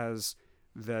Kate has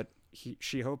that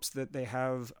she hopes that they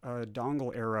have a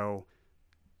dongle arrow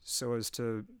so as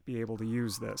to be able to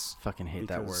use this. Fucking hate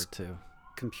that word too.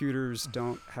 Computers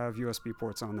don't have USB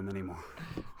ports on them anymore.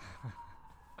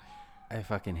 I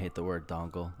fucking hate the word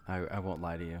dongle. I won't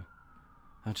lie to you.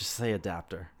 I'll just say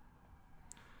adapter.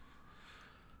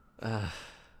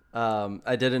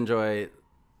 I did enjoy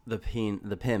the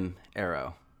Pym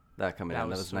arrow that coming out.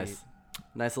 That was sweet.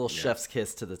 Nice little chef's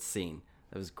kiss to the scene.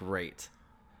 That was great.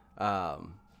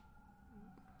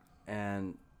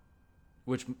 And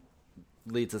which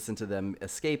leads us into them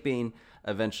escaping,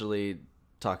 eventually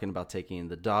talking about taking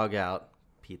the dog out.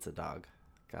 Pizza dog.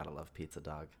 Gotta love pizza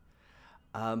dog.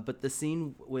 But the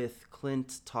scene with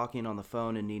Clint talking on the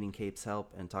phone and needing Kate's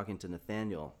help and talking to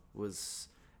Nathaniel was,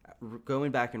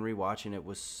 going back and rewatching it,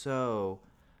 was so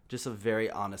just a very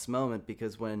honest moment,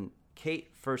 because when Kate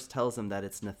first tells him that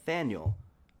it's Nathaniel,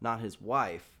 not his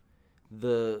wife,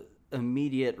 the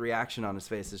immediate reaction on his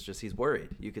face is just he's worried.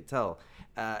 You could tell.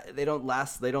 They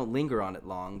don't linger on it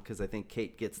long, because I think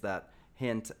Kate gets that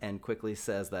hint and quickly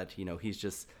says that,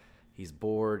 he's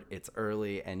bored, it's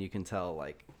early, and you can tell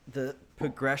like the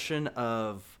progression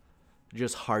of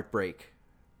just heartbreak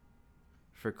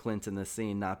for Clint in this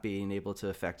scene, not being able to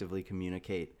effectively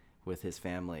communicate with his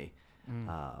family,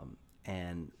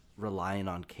 and relying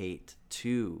on Kate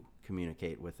to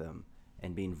communicate with him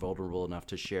and being vulnerable enough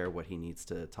to share what he needs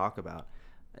to talk about.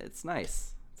 It's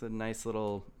nice. It's a nice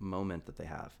little moment that they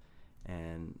have.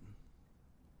 And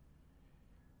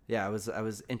yeah, I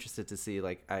was interested to see,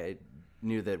 like, I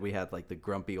knew that we had like the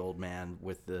grumpy old man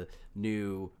with the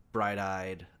new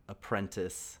bright-eyed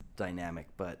apprentice dynamic,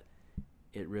 but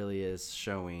it really is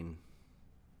showing,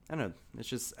 I don't know, it's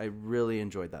just, I really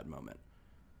enjoyed that moment.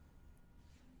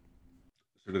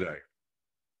 So did I.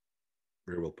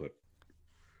 Very well put.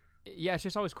 Yeah, it's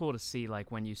just always cool to see,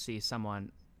 like, when you see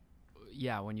someone,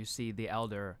 when you see the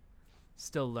elder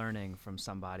still learning from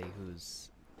somebody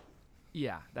who's,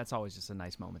 that's always just a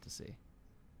nice moment to see.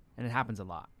 And it happens a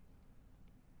lot.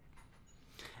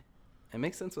 It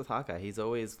makes sense with Hawkeye. He's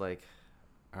always like,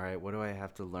 all right, what do I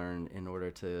have to learn in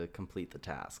order to complete the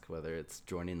task? Whether it's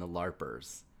joining the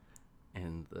LARPers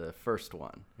in the first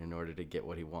one in order to get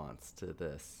what he wants to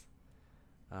this.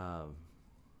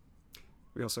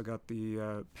 We also got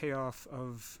the payoff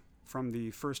from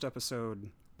the first episode,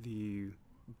 the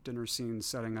dinner scene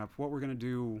setting up what we're going to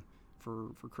do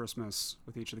for Christmas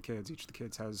with each of the kids. Each of the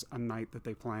kids has a night that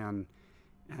they plan,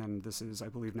 and this is, I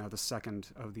believe, now the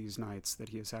second of these nights that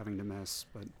he is having to miss.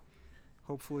 But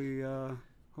hopefully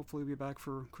we'll be back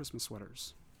for Christmas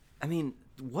sweaters. I mean,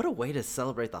 what a way to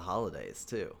celebrate the holidays,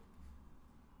 too.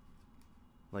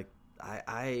 Like,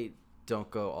 I don't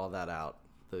go all that out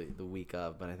the week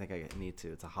of, but I think I need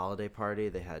to. It's a holiday party.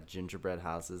 They had gingerbread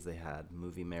houses. They had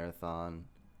movie marathon.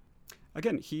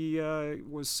 Again, he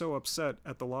was so upset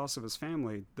at the loss of his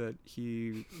family that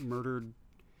he murdered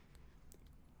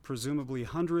presumably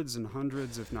hundreds and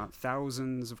hundreds, if not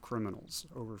thousands, of criminals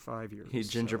over 5 years. He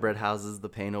gingerbread houses the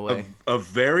pain away. Of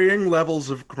varying levels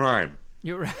of crime.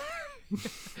 You're right.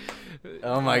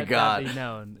 Oh my Let God. that be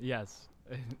known. Yes.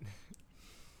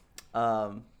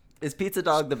 Is Pizza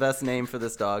Dog the best name for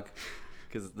this dog?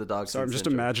 Because the dog. So I'm just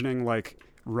imagining like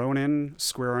Ronan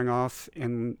squaring off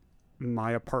in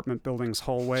my apartment building's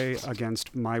hallway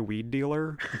against my weed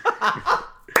dealer.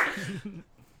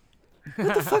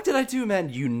 What the fuck did I do, man?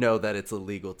 You know that it's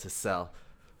illegal to sell.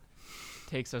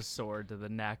 Takes a sword to the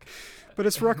neck. But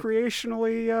it's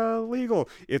recreationally legal.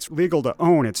 It's legal to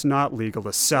own. It's not legal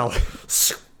to sell.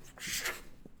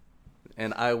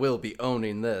 And I will be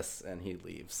owning this. And he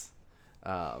leaves.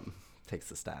 Takes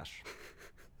the stash.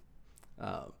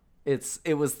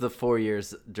 It was the 4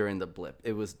 years during the blip.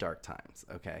 It was dark times,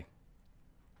 okay?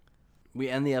 We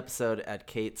end the episode at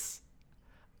Kate's,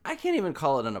 I can't even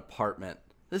call it an apartment.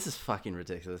 This is fucking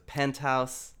ridiculous.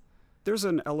 Penthouse. There's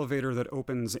an elevator that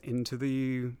opens into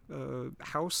the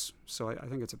house, so I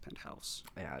think it's a penthouse.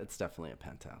 Yeah, it's definitely a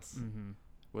penthouse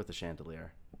with a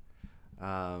chandelier.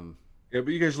 Yeah, but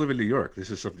you guys live in New York.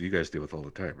 This is something you guys deal with all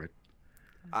the time, right?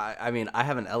 I mean, I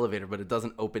have an elevator, but it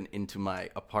doesn't open into my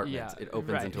apartment. Yeah, It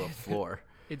opens right. into a floor.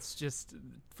 It's just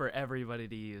for everybody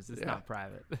to use. It's not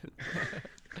private.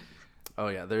 Oh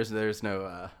yeah, there's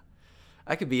no.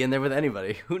 I could be in there with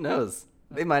anybody. Who knows?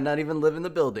 They might not even live in the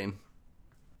building.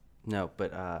 No,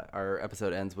 but our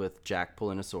episode ends with Jack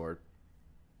pulling a sword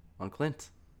on Clint.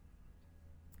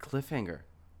 Cliffhanger.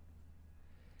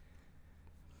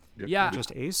 Yep. Yeah.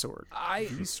 Just a sword.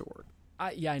 The sword.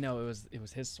 I know it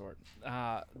was his sword,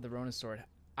 the Rona sword.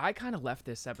 I kind of left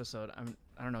this episode.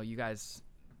 I don't know. You guys,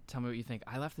 tell me what you think.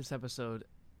 I left this episode.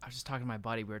 I was just talking to my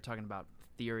buddy. We were talking about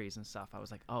theories and stuff. I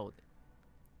was like, oh,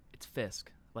 it's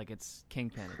Fisk. Like it's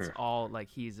Kingpin. It's all like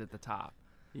he's at the top.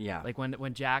 Yeah. Like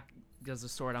when Jack does the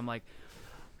sword, I'm like,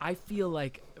 I feel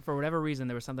like for whatever reason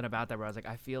there was something about that where I was like,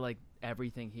 I feel like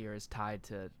everything here is tied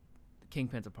to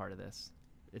Kingpin's a part of this.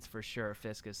 It's for sure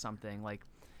Fisk is something like.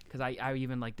 Because I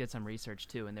even like did some research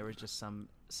too, and there was just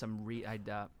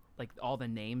like all the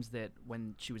names that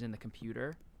when she was in the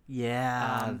computer.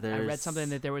 Yeah, I read something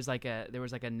that there was like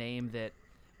a name that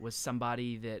was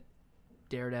somebody that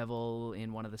Daredevil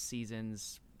in one of the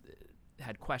seasons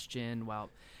had questioned. Well,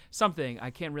 something I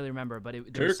can't really remember,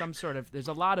 but there's some sort of there's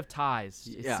a lot of ties.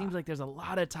 It seems like there's a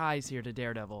lot of ties here to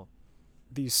Daredevil.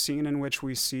 The scene in which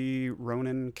we see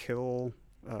Ronan kill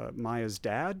Maya's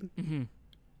dad. Mm-hmm.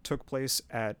 Took place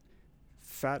at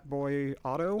Fat Boy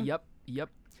Auto. Yep.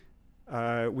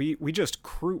 We just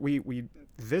we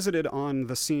visited on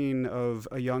the scene of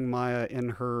a young Maya in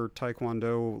her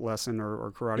Taekwondo lesson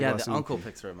or karate lesson. Yeah, the uncle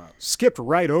picks her up. Skipped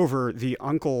right over the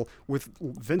uncle with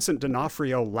Vincent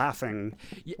D'Onofrio laughing.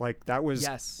 Like that was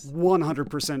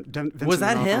 100% Vincent Was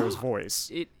that D'Onofrio's him?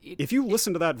 Voice. If you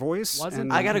listen to that voice,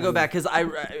 I got to go back because I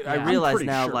realize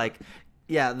now sure. like.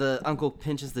 Yeah, the uncle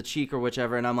pinches the cheek or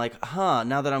whichever, and I'm like,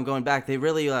 now that I'm going back, they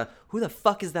really, who the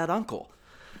fuck is that uncle?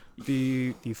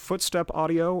 The footstep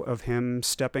audio of him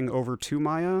stepping over to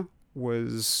Maya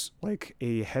was like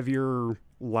a heavier,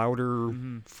 louder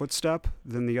footstep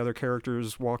than the other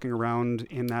characters walking around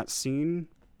in that scene,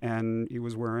 and he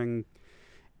was wearing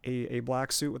a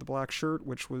black suit with a black shirt,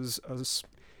 which was a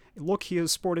look he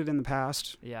has sported in the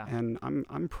past. Yeah. And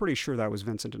I'm pretty sure that was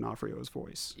Vincent D'Onofrio's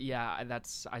voice. Yeah,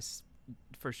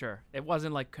 for sure. It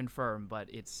wasn't like confirmed, but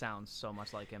it sounds so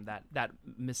much like him. That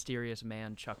mysterious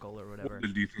man chuckle or whatever. Do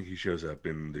you think he shows up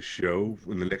in the show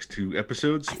in the next 2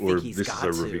 episodes, I or think he's this is got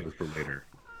a to. reveal for later?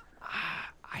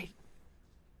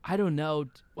 I don't know.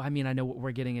 I mean, I know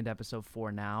we're getting into episode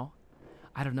 4 now.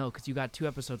 I don't know because you got 2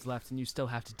 episodes left, and you still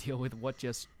have to deal with what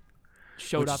just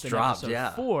showed up in dropped, episode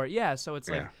yeah. 4. Yeah, so it's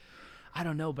like Yeah. I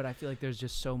don't know, but I feel like there's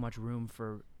just so much room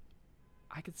for.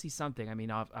 I could see something. I mean,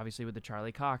 obviously with the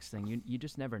Charlie Cox thing, you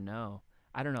just never know.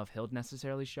 I don't know if he'll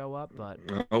necessarily show up, but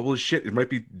Oh well, shit! It might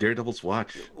be Daredevil's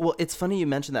watch. Well, it's funny you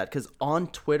mentioned that because on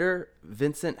Twitter,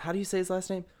 Vincent, how do you say his last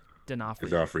name?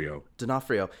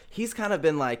 D'Onofrio. He's kind of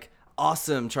been like,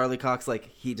 awesome, Charlie Cox, like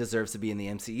he deserves to be in the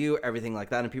MCU, everything like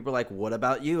that. And people are like, what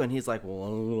about you? And he's like,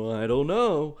 well, I don't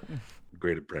know.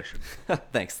 Great impression.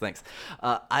 Thanks.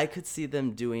 I could see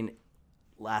them doing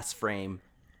last frame.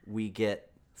 We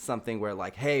get something where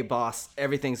like, hey, boss,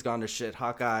 everything's gone to shit.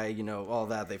 Hawkeye, all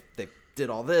that. They did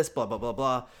all this, blah, blah,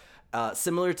 blah, blah.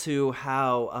 Similar to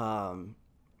how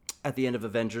at the end of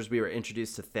Avengers, we were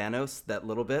introduced to Thanos that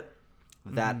little bit.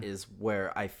 That is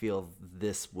where I feel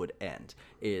this would end,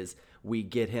 is we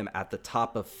get him at the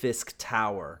top of Fisk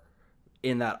Tower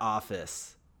in that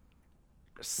office.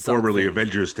 Formerly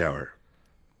Avengers Tower.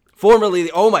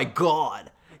 Oh my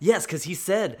God. Yes, because he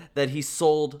said that he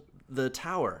sold the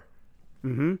tower.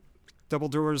 Mm-hmm. Double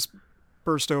doors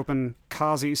burst open.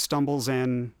 Kazi stumbles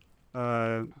in,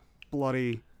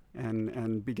 bloody,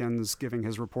 and begins giving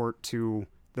his report to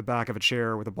the back of a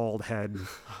chair with a bald head.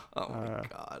 Oh my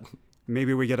God.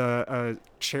 Maybe we get a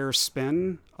chair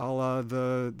spin, a la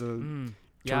the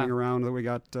turning around that we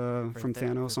got from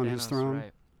Thanos on his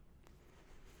throne.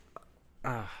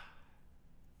 Right.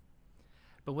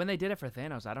 But when they did it for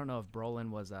Thanos, I don't know if Brolin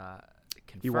was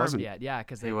confirmed yet. Yeah,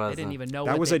 because they didn't even know.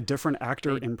 That was a different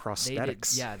actor in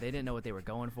prosthetics. They didn't know what they were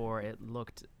going for. It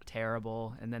looked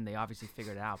terrible, and then they obviously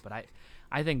figured it out. But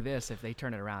I think this, if they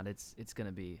turn it around, it's going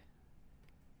to be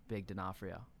big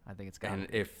D'Onofrio. I think it's going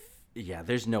to. And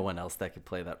there's no one else that could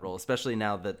play that role, especially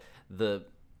now that the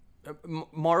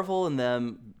Marvel and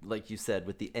them, like you said,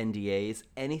 with the NDAs,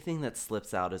 anything that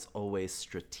slips out is always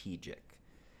strategic.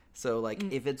 So, like,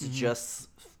 if it's just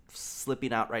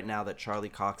slipping out right now that Charlie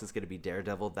Cox is going to be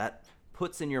Daredevil, that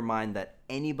puts in your mind that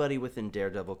anybody within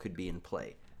Daredevil could be in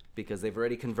play because they've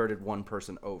already converted one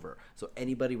person over. So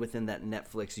anybody within that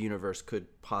Netflix universe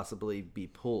could possibly be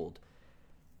pulled.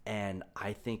 And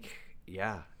I think,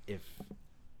 if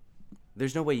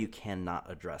there's no way you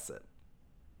cannot address it.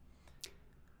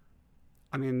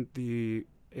 I mean, the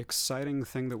exciting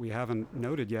thing that we haven't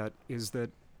noted yet is that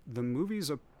the movies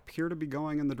appear to be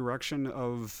going in the direction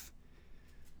of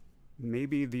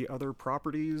maybe the other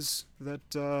properties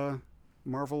that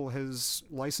Marvel has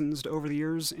licensed over the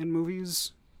years in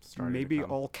movies maybe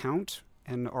all count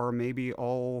and are maybe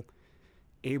all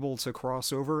able to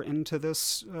cross over into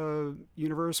this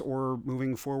universe, or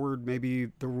moving forward, maybe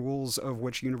the rules of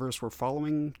which universe we're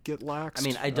following get laxed. I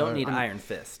mean, I don't need Iron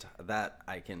Fist. That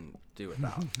I can do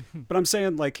without. But I'm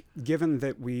saying, like, given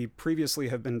that we previously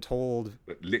have been told...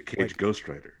 Nick Cage, Ghost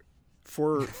Rider.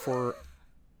 For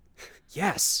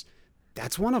yes,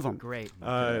 that's one of them. Great.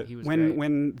 He was when great.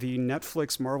 When the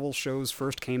Netflix Marvel shows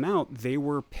first came out, they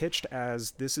were pitched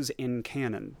as, this is in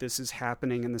canon, this is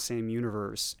happening in the same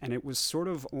universe, and it was sort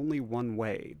of only one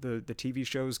way. The TV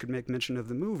shows could make mention of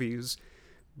the movies,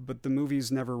 but the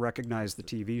movies never recognized the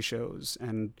TV shows,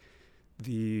 and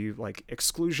the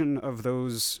exclusion of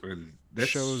those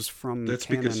shows from that's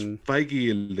canon. Because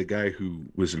Feige and the guy who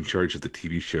was in charge of the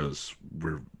TV shows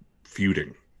were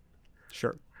feuding.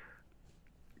 Sure.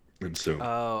 And so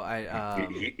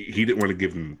he didn't want to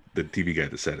give him, the TV guy,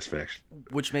 the satisfaction.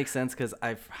 Which makes sense because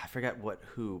I forget but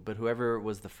whoever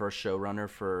was the first showrunner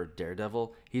for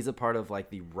Daredevil, he's a part of like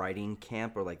the writing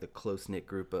camp or like the close-knit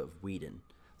group of Whedon.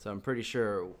 So I'm pretty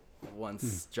sure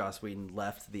once Joss Whedon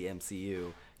left the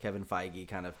MCU, Kevin Feige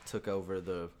kind of took over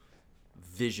the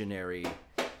visionary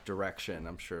direction.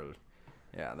 I'm sure,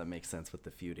 that makes sense with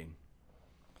the feuding.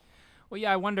 Well,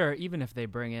 yeah, I wonder, even if they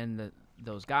bring in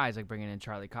those guys, like bringing in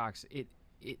Charlie Cox,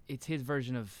 it's his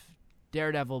version of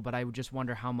Daredevil, but I would just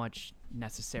wonder how much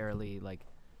necessarily like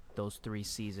those 3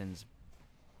 seasons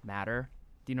matter.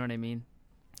 Do you know what I mean?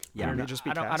 Yeah,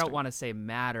 I don't want to say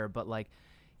matter, but like,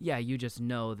 you just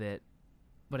know that.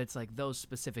 But it's like those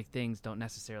specific things don't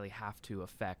necessarily have to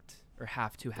affect or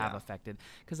have to have affected,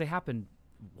 because they happened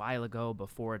a while ago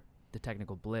before the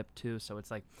technical blip too. So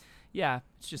it's like,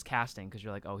 it's just casting, because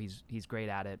you're like, oh, he's great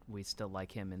at it. We still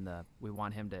like him we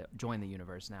want him to join the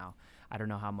universe now. I don't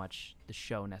know how much the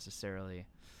show necessarily.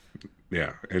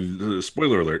 Yeah, and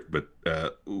spoiler alert, but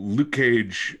Luke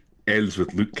Cage ends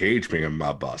with Luke Cage being a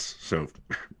mob boss. So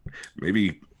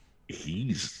maybe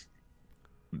he's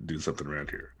doing something around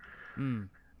here.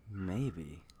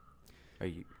 Maybe. Are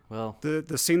you? Well,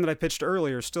 the scene that I pitched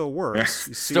earlier still works.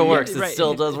 You see, still works. It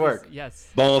still does work. Yes.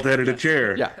 Bald head in a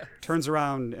chair. Yeah. Turns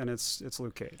around and it's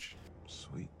Luke Cage.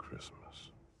 Sweet Christmas.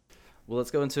 Well,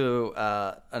 let's go into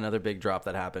another big drop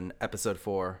that happened. Episode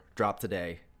 4 dropped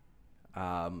today.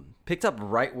 Picked up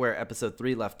right where episode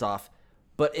 3 left off,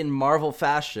 But in Marvel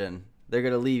fashion, they're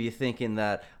going to leave you thinking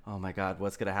that, oh my God,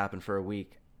 what's going to happen for a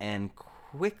week? And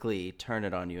quickly turn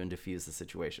it on you and diffuse the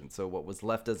situation. So what was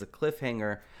left as a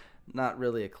cliffhanger, not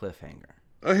really a cliffhanger.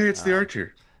 Oh, hey, it's the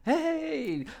Archer.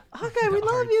 Hey, Hawkeye, we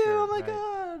love you. Oh my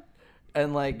God.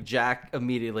 And like Jack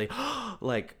immediately,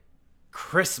 like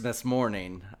Christmas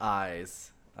morning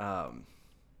eyes.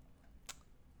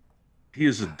 He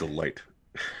is a delight.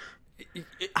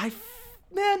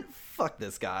 Man, fuck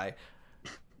this guy.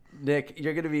 Nick,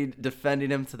 you're going to be defending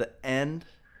him to the end?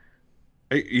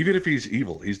 Even if he's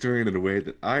evil, he's doing it in a way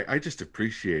that I just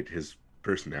appreciate his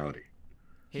personality.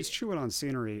 He's chewing on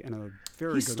scenery in a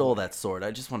very He good stole way. that sword.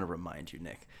 I just want to remind you,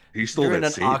 Nick. He stole During that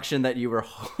an scene. auction that you were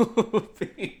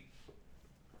hoping.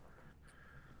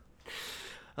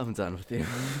 I'm done with you.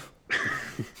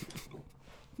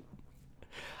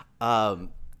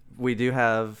 We do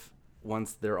have,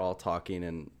 once they're all talking,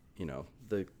 and you know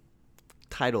the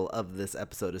title of this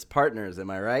episode is Partners. Am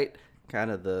I right? Kind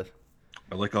of the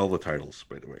I like all the titles,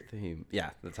 by the way. theme. Yeah,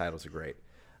 the titles are great.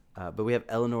 But we have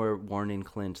Eleanor warning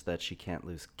Clint that she can't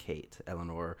lose Kate.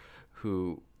 Eleanor,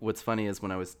 who, what's funny is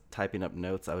when I was typing up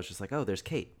notes, I was just like, oh, there's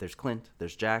Kate, there's Clint,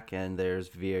 there's Jack, and there's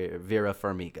Vera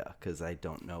Farmiga, because I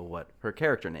don't know what her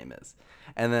character name is.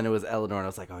 And then it was Eleanor, and I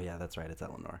was like, oh, yeah, that's right, it's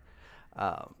Eleanor.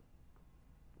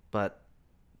 But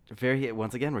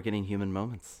once again, we're getting human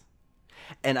moments.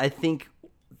 And I think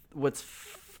what's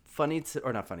funny to,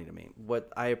 or not funny to me,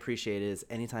 what I appreciate is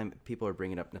anytime people are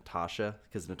bringing up Natasha,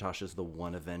 because Natasha's the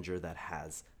one Avenger that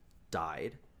has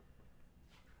died.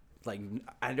 Like,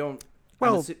 I don't...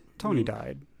 Well, Tony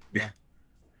died. Yeah.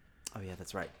 Oh, yeah,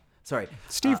 that's right. Sorry.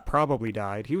 Steve probably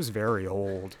died. He was very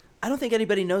old. I don't think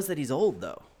anybody knows that he's old,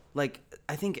 though. Like,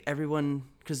 I think everyone...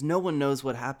 Because no one knows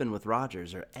what happened with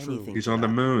Rogers or anything. He's on the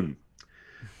moon.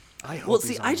 I hope Well, he's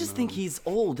see, on I the just think moon. he's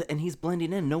old and he's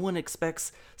blending in. No one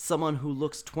expects someone who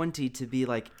looks 20 to be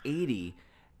like 80.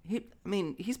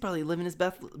 He's probably living his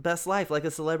best life, like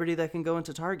a celebrity that can go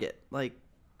into Target, like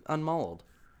unmauled.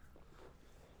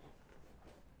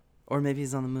 Or maybe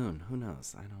he's on the moon. Who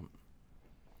knows? I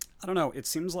don't know. It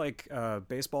seems like a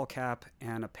baseball cap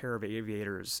and a pair of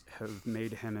aviators have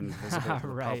made him invisible to the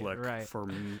Right, public right. for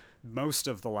most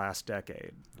of the last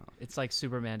decade. It's like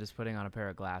Superman just putting on a pair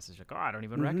of glasses. Like, oh, I don't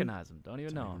even recognize him. Don't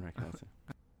even know him.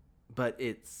 But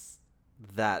it's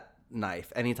that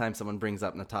knife. Anytime someone brings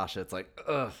up Natasha, it's like,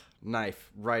 ugh,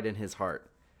 knife right in his heart.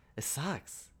 It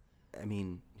sucks. I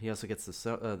mean, he also gets the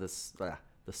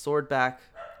sword back.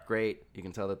 Great. You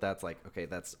can tell that that's like, okay,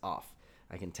 that's off.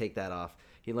 I can take that off.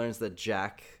 He learns that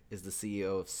Jack is the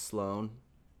CEO of Sloan,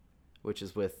 which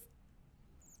is with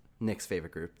Nick's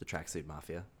favorite group, the Tracksuit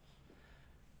Mafia.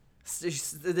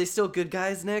 Are they still good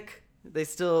guys, Nick? They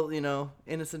still,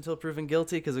 innocent until proven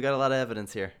guilty? Because we got a lot of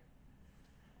evidence here.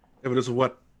 Evidence of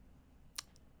what?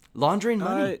 Laundering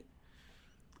money.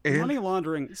 And Money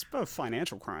laundering is a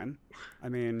financial crime. I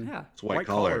mean, Yeah. it's white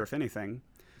collar. if anything.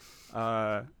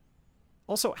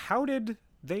 Also, how did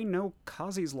they know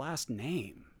Kazi's last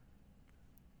name?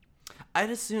 I'd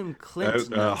assume Clint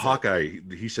knows it. Hawkeye,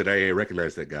 he said, I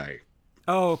recognize that guy.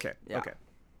 Oh, okay. Yeah. Okay.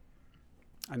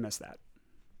 I missed that.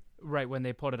 Right, when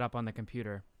they pulled it up on the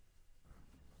computer.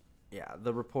 Yeah,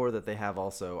 the rapport that they have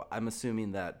also, I'm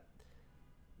assuming that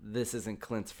this isn't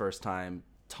Clint's first time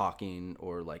talking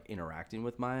or like interacting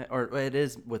with Maya, or it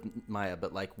is with Maya,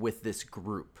 but like with this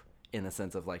group in the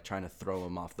sense of like trying to throw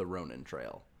him off the Ronin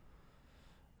trail.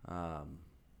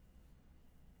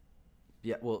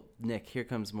 Yeah, well, Nick, here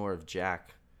comes more of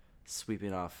Jack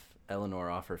sweeping off Eleanor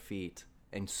off her feet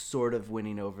and sort of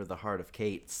winning over the heart of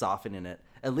Kate, softening it.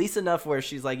 At least enough where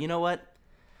she's like, you know what?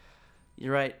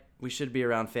 You're right. We should be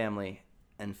around family.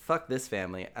 And fuck this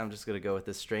family. I'm just going to go with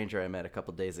this stranger I met a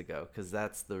couple days ago because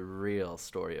that's the real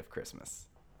story of Christmas.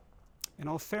 In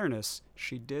all fairness,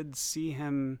 she did see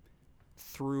him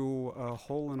through a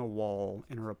hole in a wall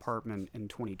in her apartment in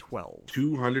 2012.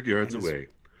 200 yards And is- away.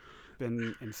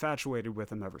 Been infatuated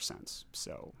with him ever since.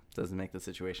 So, Doesn't make the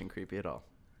situation creepy at all.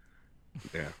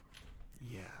 Yeah.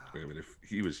 yeah. I mean, if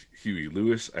he was Huey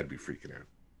Lewis, I'd be freaking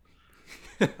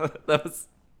out. That was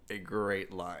a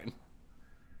great line.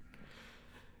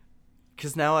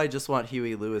 Because now I just want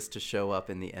Huey Lewis to show up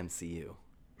in the MCU.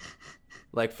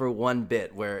 Like for one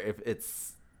bit where if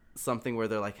it's something where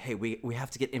they're like, hey, we have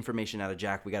to get information out of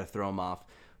Jack. We got to throw him off.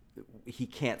 He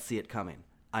can't see it coming.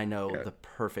 I know the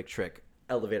perfect trick.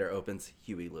 Elevator opens,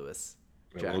 Huey Lewis.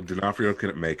 Jack. Well, D'Onofrio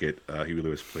couldn't make it. Huey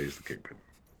Lewis plays the Kingpin.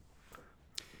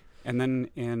 And then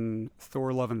in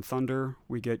Thor: Love and Thunder,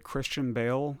 we get Christian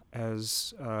Bale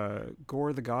as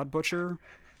Gore the God Butcher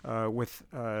with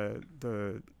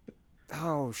the...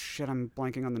 Oh, shit, I'm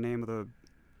blanking on the name of the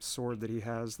sword that he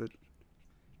has that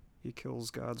he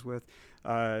kills gods with,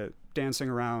 dancing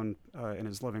around in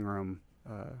his living room.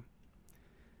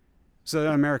 It's an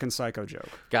American Psycho joke.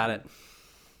 Got it.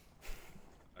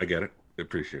 I get it. I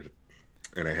appreciate it.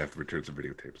 And I have to return some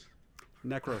videotapes.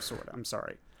 Necrosword. I'm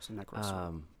sorry. It's a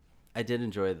Necrosword. I did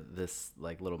enjoy this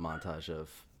like little montage of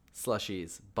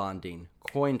slushies, bonding,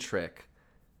 coin trick.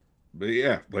 But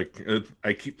yeah, like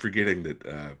I keep forgetting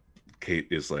that Kate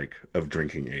is like of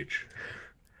drinking age.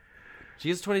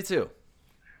 She's 22.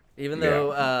 Even though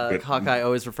but- Hawkeye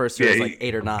always refers to her as like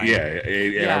 8 or 9.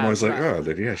 Yeah. I'm always like, oh,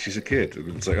 then yeah, she's a kid.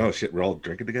 And it's like, oh shit, we're all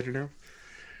drinking together now.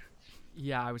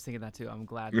 Yeah, I was thinking that too. I'm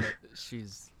glad that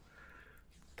she's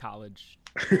college,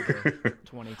 older,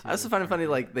 22. I also find it funny,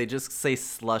 like, they just say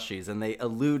slushies, and they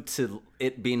allude to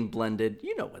it being blended.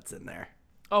 You know what's in there.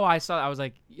 Oh, I saw. I was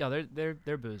like, yeah,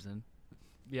 they're boozing.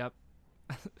 Yep.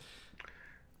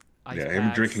 Ice Yeah, him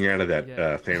packs. drinking out of that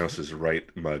Yeah. Thanos' right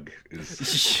mug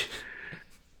is.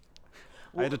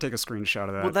 I had to take a screenshot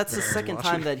of that. Well, that's the when I was second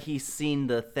watching. time that he's seen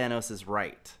the Thanos is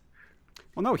right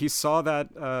Well, no, he saw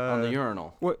that on the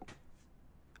urinal. What?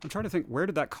 I'm trying to think. Where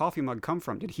did that coffee mug come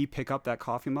from? Did he pick up that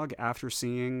coffee mug after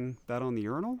seeing that on the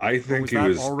urinal? I Or think he that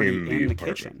was already in the apartment.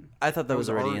 kitchen. I thought that was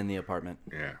already already- in the apartment.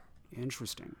 Yeah.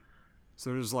 Interesting.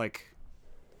 So there's like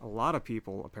a lot of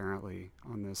people apparently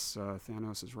on this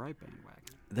Thanos is right bandwagon.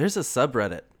 There's a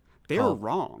subreddit. They are called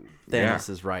wrong. Thanos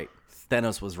is right.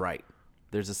 Thanos was right.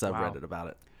 There's a subreddit Wow. about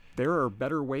it. There are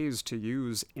better ways to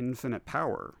use infinite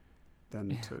power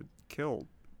than to kill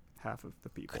half of the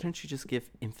people. Couldn't you just give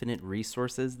infinite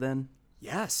resources then?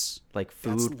 Yes, Like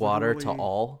That's food, water to literally-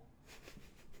 all?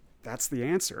 that's the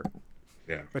answer.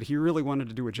 Yeah. But he really wanted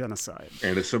to do a genocide.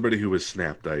 And as somebody who was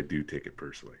snapped, I do take it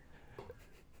personally.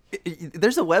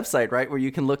 There's a website, right, where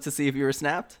you can look to see if you were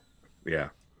snapped? Yeah.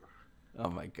 Oh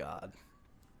my god.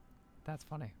 That's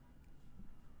funny.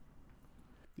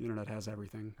 The internet has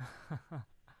everything.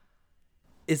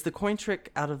 Is the coin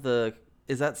trick out of the...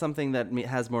 Is that something that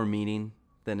has more meaning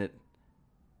than it...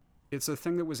 It's a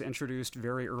thing that was introduced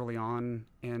very early on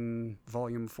in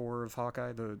Volume 4 of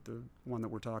Hawkeye, the one that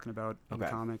we're talking about in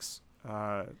Okay. comics.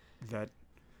 That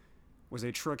was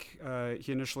a trick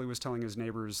he initially was telling his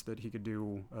neighbors that he could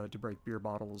do to break beer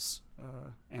bottles,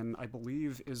 and I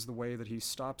believe is the way that he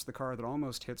stops the car that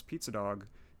almost hits Pizza Dog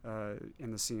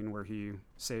in the scene where he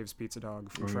saves Pizza Dog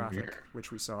from traffic,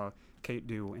 which we saw Kate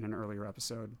do in an earlier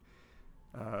episode.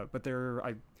 But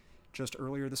I just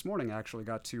earlier this morning actually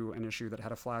got to an issue that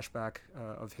had a flashback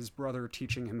of his brother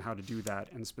teaching him how to do that,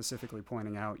 and specifically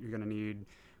pointing out you're going to need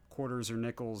quarters or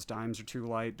nickels, dimes are too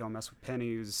light, don't mess with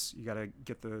pennies, you got to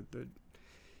get the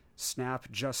snap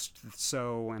just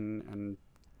so, and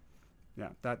yeah,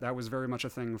 that was very much a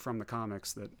thing from the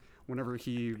comics, that whenever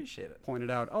he Appreciate it.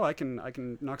 pointed out, oh, I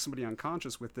can knock somebody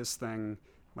unconscious with this thing,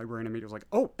 my brain immediately was like,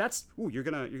 oh, you're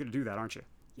gonna do that, aren't you?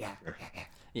 Yeah.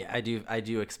 Yeah, I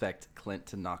do expect Clint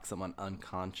to knock someone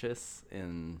unconscious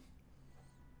in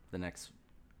the next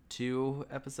 2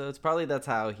 episodes. Probably that's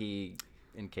how he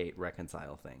and Kate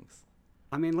reconcile things.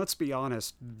 I mean, let's be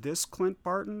honest, this Clint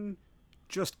Barton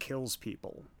just kills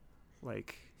people.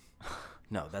 Like,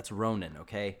 No, that's Ronan,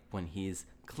 okay? When he's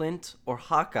Clint or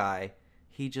Hawkeye,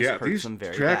 he just Yeah, hurts these them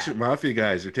very Tracksuit bad. Mafia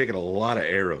guys are taking a lot of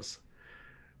arrows.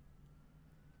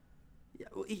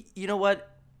 You know what?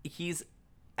 He's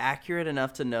accurate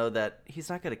enough to know that he's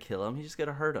not going to kill him. He's just going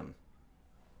to hurt him.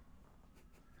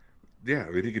 Yeah, I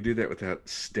mean, he could do that without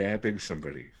stabbing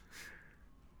somebody.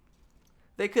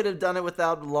 They could have done it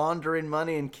without laundering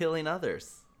money and killing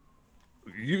others.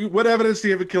 What evidence do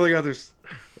you have of killing others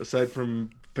aside from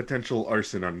potential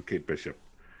arson on Kate Bishop?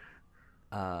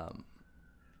 I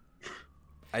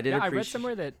did Yeah, I appreciate... read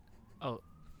somewhere that. Oh,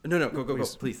 No, go,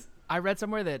 please. I read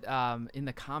somewhere that in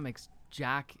the comics,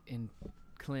 Jack and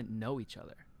Clint know each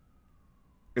other.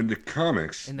 In the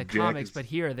comics, In the Jack comics, is- but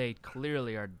here they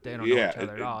clearly they don't know Yeah, each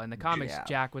other at all. In the comics, yeah.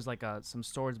 Jack was like some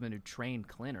swordsman who trained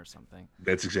Clint or something.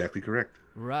 that's exactly correct.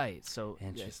 Right. So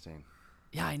Interesting.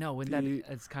 yeah, I know. When that The-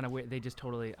 it's kind of weird. They just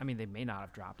totally. I mean, they may not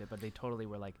have dropped it, but they totally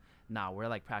were like, "Nah, we're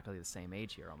like practically the same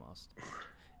age here, almost."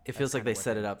 It feels like they kinda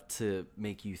set it up to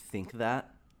make you think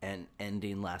that, and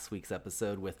ending last week's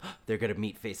episode with they're going to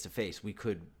meet face to face.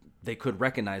 They could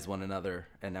recognize one another,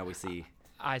 and now we see.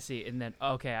 I see, and then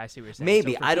okay, I see what you're saying.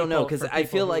 Maybe, for I don't know, people- 'cause for I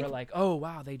people feel who were like- like, oh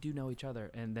wow, they do know each other,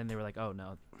 and then they were like, oh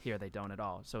no, here they don't at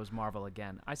all. So it's Marvel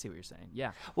again. I see what you're saying.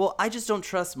 Yeah, Well, I just don't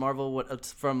trust Marvel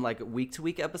from like week to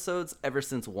week episodes ever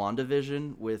since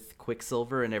WandaVision with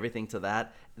Quicksilver and everything to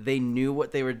that. They knew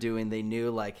what they were doing. They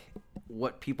knew like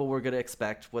what people were going to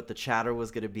expect, what the chatter was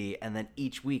going to be. And then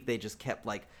each week they just kept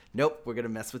like, nope, we're going to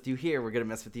mess with you here. We're going to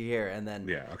mess with you here. And then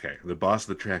Yeah, okay. The boss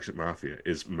of the Tracksuit Mafia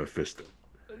is Mephisto.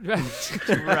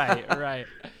 Right.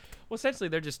 Well, essentially,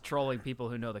 they're just trolling people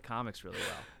who know the comics really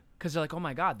well. Because they're like, oh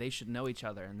my God, they should know each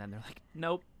other. And then they're like,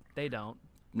 nope, they don't.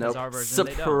 Nope. Our version,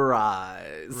 Surprise.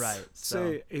 They don't. Right.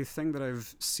 Say a thing that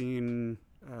I've seen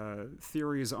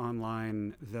theories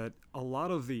online that a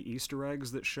lot of the Easter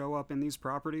eggs that show up in these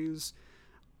properties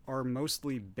are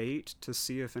mostly bait to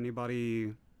see if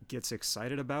anybody gets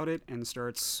excited about it and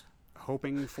starts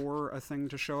hoping for a thing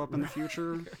to show up in the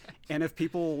future. And if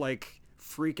people like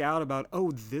freak out about,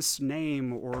 oh, this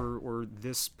name or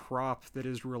this prop that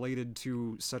is related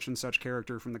to such and such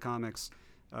character from the comics,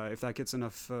 if that gets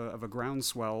enough of a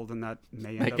groundswell, then that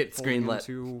may end up falling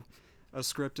into a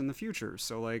script in the future.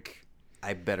 So like,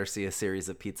 I better see a series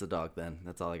of Pizza Dog then.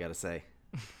 That's all I gotta say.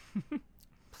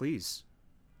 Please.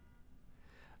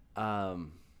 I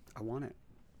want it.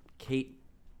 Kate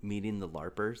meeting the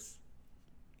LARPers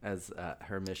as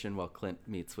her mission while Clint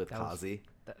meets with Kazi.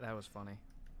 That was funny.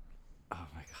 Oh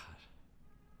my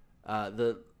god.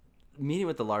 The meeting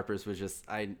with the LARPers was just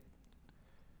I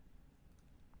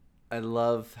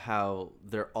love how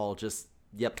they're all just,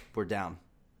 yep, we're down.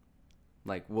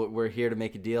 Like, we're here to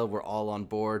make a deal. We're all on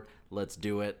board. Let's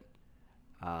do it.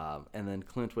 And then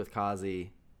Clint with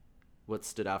Kazi, what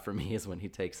stood out for me is when he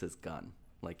takes his gun.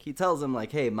 Like, he tells him,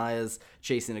 like, hey, Maya's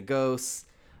chasing a ghost.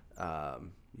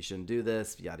 You shouldn't do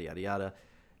this, yada, yada, yada.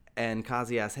 And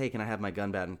Kazi asks, hey, can I have my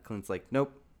gun back? And Clint's like,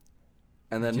 nope.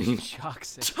 And then he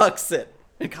chucks it.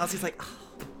 And Kazi's like,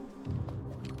 oh.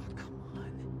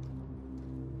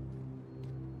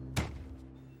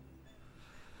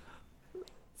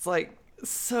 It's like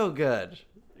so good.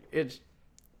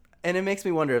 And it makes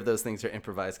me wonder if those things are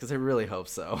improvised, because I really hope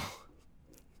so.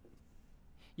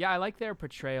 Yeah, I like their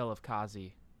portrayal of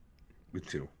Kazi. Me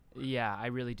too. Yeah, I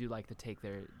really do like the take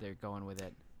they're going with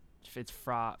it. It's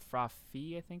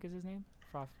Frafi, I think is his name.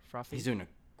 Frafi. He's doing a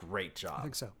great job. I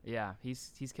think so. Yeah,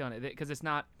 he's killing it, because it's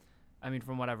not. I mean,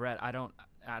 from what I've read, I don't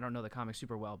know the comics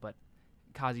super well, but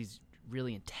Kazi's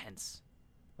really intense,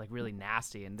 like really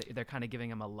nasty, and they're kind of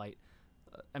giving him a light.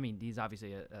 I mean, he's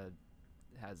obviously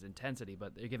has intensity,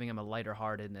 but they're giving him a lighter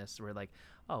heartedness where like,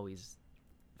 oh, he's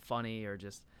funny or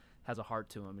just has a heart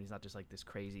to him. He's not just like this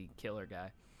crazy killer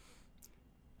guy.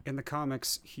 In the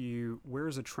comics, he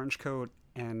wears a trench coat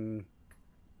and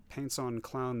paints on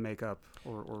clown makeup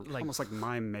or like, almost like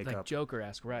mime makeup. Like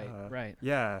Joker-esque, right, right.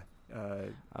 Yeah.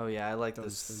 Oh, yeah, I like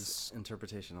this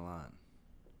interpretation a lot.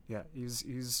 Yeah,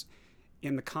 he's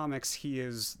in the comics, he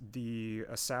is the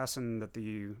assassin that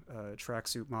the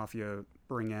tracksuit mafia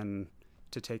bring in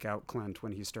to take out Clint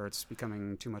when he starts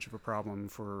becoming too much of a problem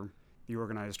for the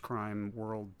organized crime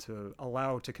world to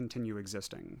allow to continue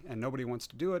existing. And nobody wants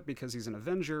to do it because he's an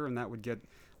Avenger, and that would get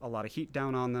a lot of heat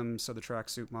down on them. So the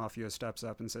tracksuit mafia steps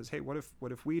up and says, hey, what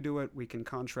if we do it? We can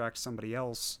contract somebody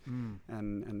else.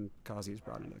 And Kazi is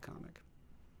brought into the comic.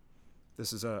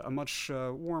 This is a much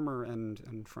warmer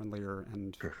and friendlier,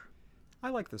 and I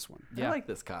like this one. Yeah. I like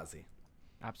this Kazi.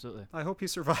 Absolutely. I hope he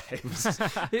survives.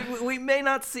 We may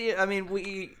not see it. I mean,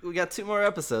 we got 2 more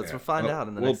episodes. Yeah. We'll find out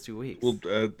in the next 2 weeks. Well,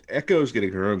 Echo's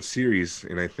getting her own series,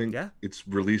 and I think it's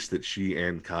released that she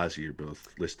and Kazi are both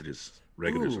listed as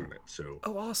regulars on it. So,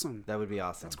 oh, awesome! That would be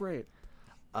awesome. That's great.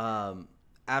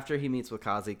 After he meets with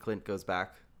Kazi, Clint goes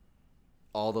back.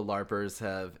 All the LARPers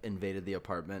have invaded the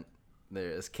apartment.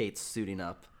 There's Kate's suiting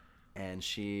up, and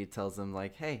she tells him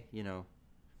like, "Hey,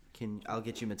 I'll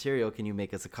get you material. Can you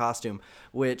make us a costume?"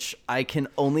 Which I can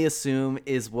only assume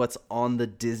is what's on the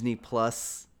Disney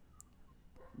Plus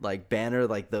like banner,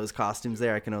 like those costumes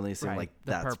there. I can only assume like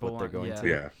that's what they're going to.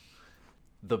 Yeah.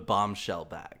 The bombshell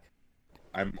bag.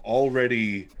 I'm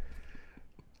already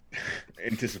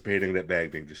anticipating that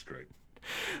bag being destroyed.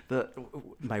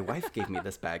 My wife gave me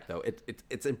this bag though.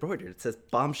 It's embroidered. It says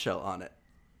bombshell on it.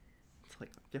 It's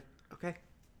like, yeah, okay.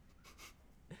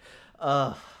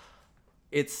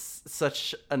 It's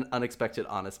such an unexpected,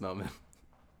 honest moment.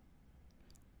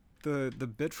 The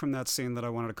bit from that scene that I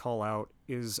wanted to call out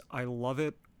is I love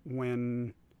it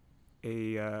when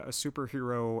a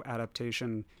superhero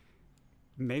adaptation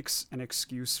makes an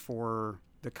excuse for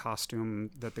the costume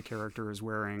that the character is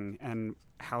wearing and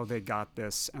how they got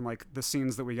this, and like the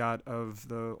scenes that we got of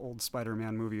the old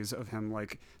Spider-Man movies of him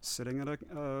like sitting at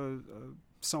a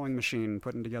sewing machine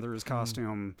putting together his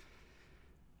costume.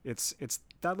 It's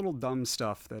that little dumb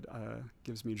stuff that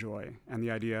gives me joy, and the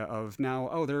idea of now,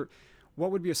 what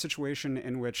would be a situation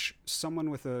in which someone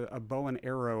with a bow and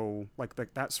arrow, like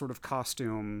that sort of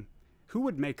costume, who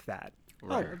would make that?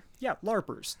 Right. Oh, yeah,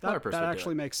 LARPers. That LARPers would do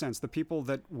actually it. makes sense. The people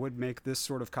that would make this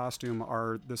sort of costume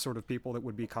are the sort of people that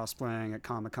would be cosplaying at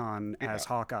Comic-Con as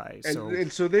Hawkeye.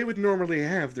 And so they would normally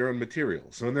have their own material.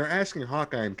 So when they're asking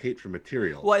Hawkeye and Kate for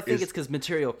material, Well, I think it's because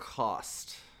material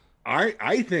cost.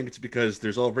 I think it's because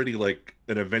there's already like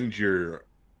an Avenger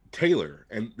tailor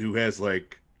and who has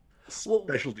like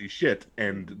specialty shit,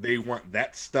 and they want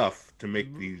that stuff to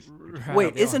make these.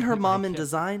 Wait, isn't her mom in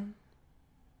design?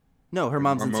 No, her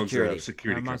mom's in security.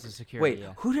 Security Her mom's company. a security. Wait,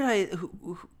 yeah. who did I?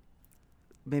 Who,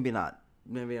 maybe not.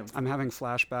 Maybe I'm having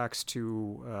flashbacks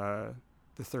to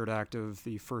the third act of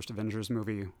the first Avengers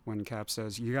movie when Cap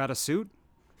says, "You got a suit?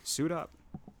 Suit up."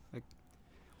 Like,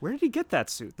 where did he get that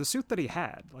suit? The suit that he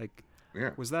had, like,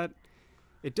 Yeah. was that?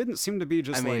 It didn't seem to be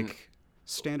just I mean, like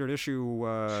standard issue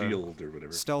Shield or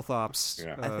whatever. stealth ops.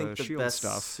 Yeah. I think the shield best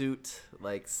stuff. suit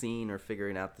like scene or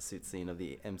figuring out the suit scene of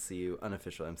the MCU,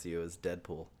 unofficial MCU, is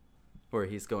Deadpool, where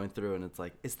he's going through and it's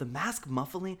like, is the mask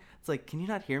muffling? It's like, can you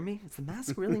not hear me? Is the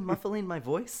mask really muffling my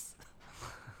voice?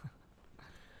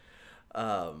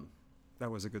 That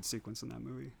was a good sequence in that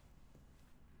movie.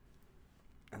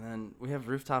 And then we have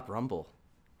Rooftop Rumble,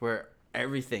 where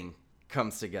everything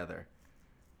comes together.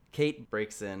 Kate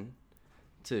breaks in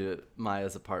to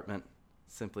Maya's apartment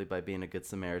simply by being a good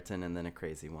Samaritan and then a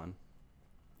crazy one.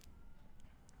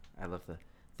 I love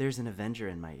there's an Avenger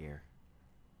in my ear.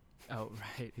 Oh,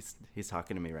 right. He's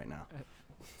talking to me right now.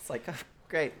 It's like, oh,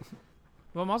 great.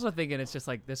 Well, I'm also thinking it's just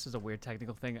like this is a weird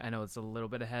technical thing. I know it's a little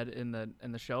bit ahead in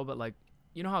the show, but like,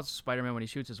 you know how Spider-Man, when he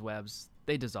shoots his webs,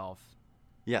 they dissolve.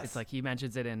 Yes. It's like he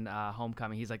mentions it in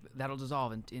Homecoming. He's like, that'll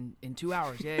dissolve in 2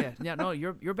 hours. Yeah. No,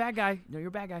 you're a bad guy. No, you're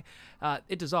a bad guy.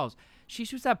 It dissolves. She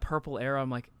shoots that purple arrow. I'm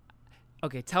like,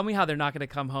 okay, tell me how they're not going to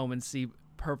come home and see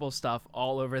purple stuff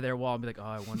all over their wall and be like, oh,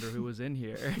 I wonder who was in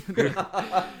here.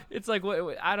 It's like,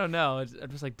 I don't know. I'm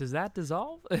just like, does that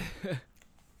dissolve?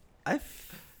 I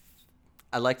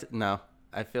liked it. No,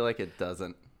 I feel like it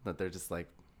doesn't. That they're just like,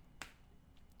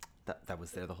 that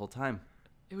was there the whole time.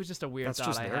 It was just a weird That's thought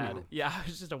just I there had. now. Yeah, it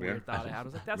was just a weird thought I had. I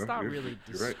was like, that's not really.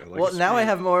 You're right. I like Well, it. now I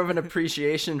have more of an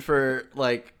appreciation for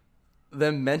like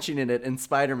them mentioning it in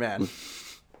Spider-Man.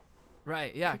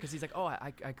 Right, yeah, because he's like, oh,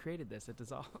 I created this. It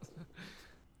dissolves.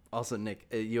 Also, Nick,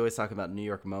 you always talk about New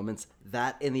York moments.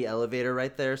 That in the elevator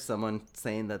right there, someone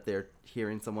saying that they're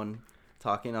hearing someone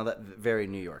talking, all that, very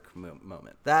New York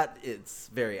moment. That is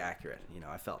very accurate. You know,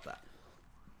 I felt that.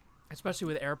 Especially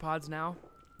with AirPods now.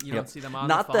 You Yep. don't see them on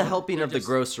Not the the phone. helping They're of the just-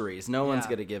 groceries. No one's yeah.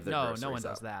 going to give their groceries No one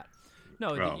does out. that. No,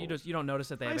 Oh. you don't notice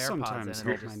that they have I AirPods sometimes in.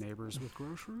 help And my just, neighbors with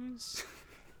groceries.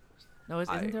 no,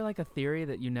 isn't there like a theory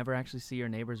that you never actually see your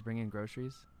neighbors bring in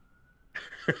groceries?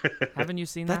 Haven't you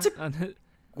seen That's that?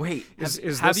 Wait.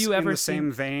 Is have this you ever in the seen-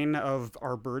 same vein of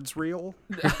Are Birds Real?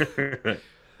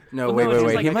 No, Well, wait. no, it's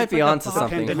just He like- might it's be like a onto thought-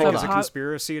 something. Pandemic Hold is a on.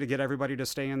 conspiracy to get everybody to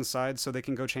stay inside so they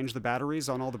can go change the batteries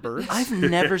on all the birds? I've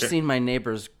never seen my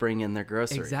neighbors bring in their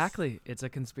groceries. Exactly. It's a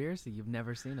conspiracy. You've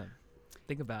never seen them.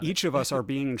 Think about Each of us are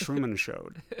being Truman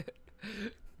Showed.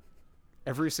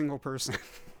 Every single person. it.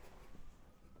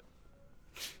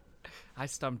 I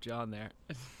stumped John there.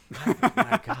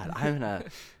 My God, I'm gonna.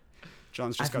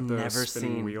 John's just I've got the never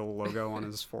spinning seen- wheel logo on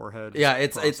his forehead. Yeah,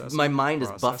 just it's processing, my mind is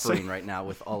processing. buffering right now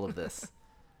with all of this.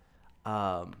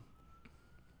 John,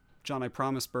 I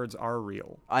promise birds are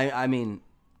real. I mean,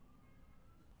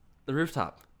 the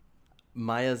rooftop.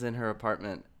 Maya's in her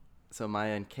apartment, so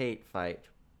Maya and Kate fight.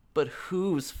 But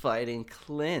who's fighting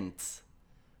Clint?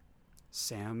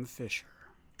 Sam Fisher.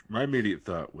 My immediate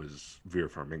thought was Vera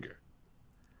Farmiga.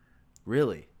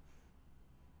 Really?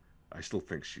 I still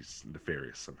think she's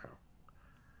nefarious somehow.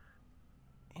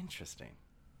 Interesting.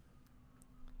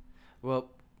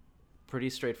 Well, pretty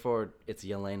straightforward. It's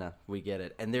Yelena. We get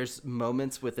it. And there's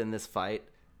moments within this fight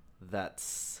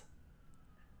that's...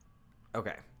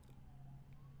 Okay.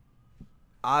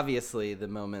 Obviously, the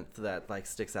moment that like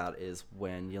sticks out is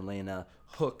when Yelena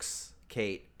hooks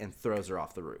Kate and throws her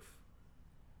off the roof.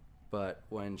 But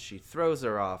when she throws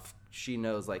her off, she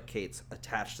knows like Kate's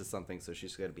attached to something, so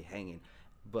she's going to be hanging.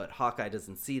 But Hawkeye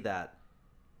doesn't see that,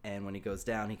 and when he goes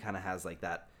down, he kind of has like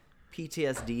that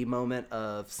PTSD moment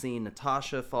of seeing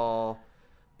Natasha fall.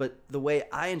 But the way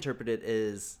I interpret it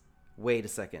is, wait a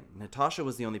second, Natasha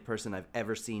was the only person I've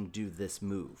ever seen do this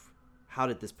move. How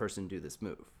did this person do this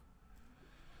move?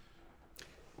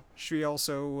 She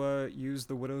also used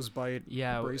the Widow's Bite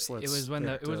bracelets. It was when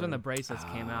that, the bracelets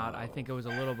came out. I think it was a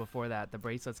little before that. The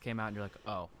bracelets came out, and you're like,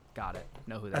 oh, got it.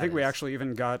 Know who that is. I think we actually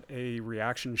even got a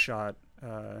reaction shot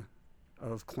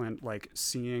of Clint, like,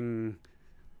 seeing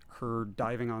her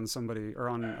diving on somebody, or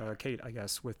on Kate, I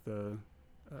guess, with the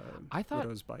I thought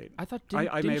Widow's Bite. I thought I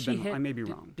may didn't have she been- hit, I may be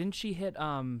wrong. Didn't she hit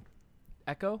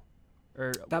Echo,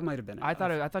 or That might have been it. I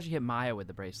thought she hit Maya with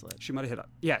the bracelet. She might have hit.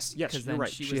 Yes, you're then right.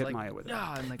 she She was hit like, Maya with it.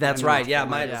 "Ah," and, like, That's and right. then- Yeah,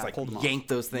 Maya just like Hold 'em off. yanked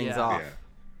those things Yeah. off.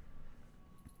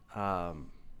 Yeah.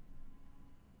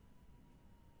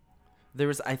 There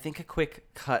was, I think, a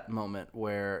quick cut moment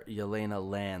where Yelena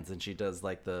lands and she does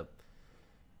like the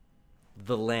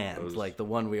land, Those- like the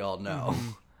one we all know.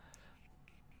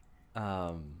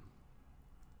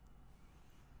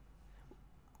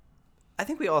 I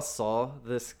think we all saw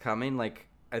this coming. Like,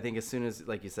 I think as soon as,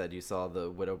 like you said, you saw the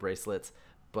Widow bracelets,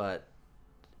 but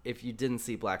if you didn't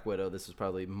see Black Widow, this was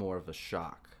probably more of a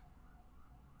shock.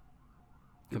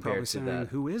 You're probably compared to saying, that.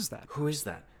 who is that? Who is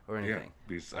that? Or Yeah, anything.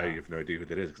 because I have no idea who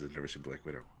that is because I've never seen Black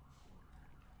Widow.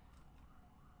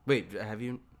 Wait, have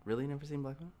you really never seen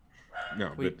Black Widow?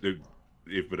 No, Wait.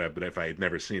 but if I had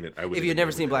never seen it, I would. If you'd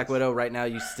never seen Black Widow, right now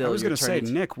you still. I was going to say,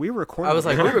 Nick, we recorded. I was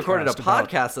like, we recorded a about-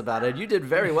 podcast about it. You did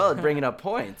very well at bringing up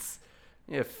points.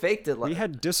 You faked it. Like We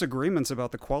had disagreements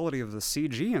about the quality of the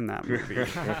CG in that movie.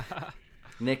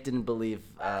 Nick didn't believe.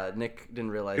 Nick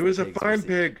didn't realize It was the a pigs fine were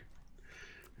pig.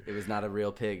 It was not a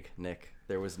real pig, Nick.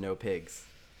 There was no pigs.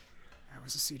 That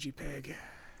was a CG pig.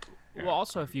 Well,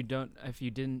 also, if you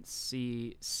didn't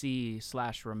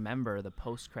see/remember the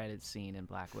post-credit scene in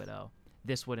Black Widow,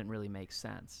 this wouldn't really make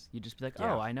sense. You'd just be like,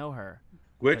 Yeah. "Oh, I know her."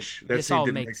 Which that this scene all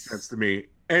didn't make makes- sense to me.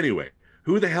 Anyway,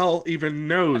 who the hell even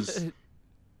knows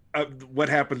what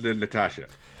happened to Natasha?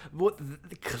 Well,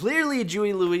 clearly,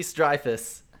 Julie Louis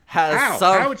Dreyfus has How?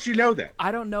 some. How would she know that?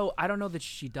 I don't know. I don't know that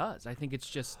she does. I think it's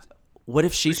just What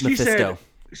if she's She Mephisto?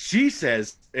 she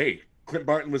says, "Hey, Clint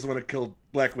Barton was the one who killed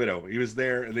Black Widow. He was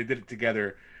there, and they did it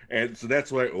together, and so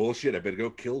that's why. Oh shit! I better go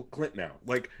kill Clint now."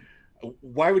 Like,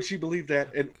 why would she believe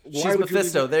that? And why She's would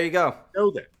Mephisto. Julie There you go.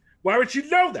 know that? Why would she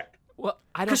know that? well,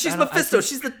 I don't Because she's I don't- I Mephisto. think-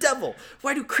 She's the devil.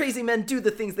 Why do crazy men do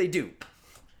the things they do?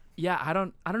 Yeah, I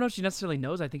don't know if she necessarily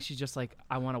knows. I think she's just like,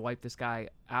 I want to wipe this guy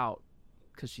out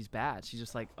because she's bad. She's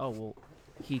just like, oh well,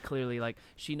 he clearly like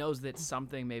she knows that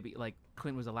something maybe like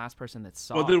Clint was the last person that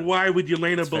saw. Well, her. then why would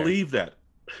Yelena fair. believe that?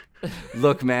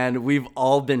 Look, man, we've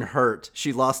all been hurt.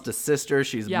 She lost a sister.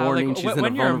 She's Yeah, mourning. like She's when in a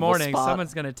you're vulnerable mourning, spot.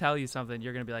 someone's gonna tell you something.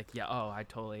 You're gonna be like, yeah, oh, I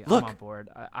totally, Look, I'm on board.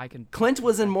 I can. Clint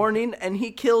was in mourning, and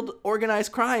he killed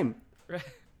organized crime.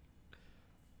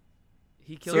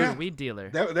 He killed Yeah. a weed dealer.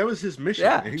 That was his mission.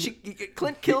 Yeah, And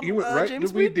Clint killed he went right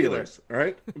James to weed Weed Dealer. dealers. All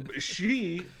right, But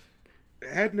she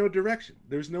had no direction.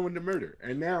 There's no one to murder,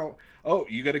 and now, oh,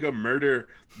 you got to go murder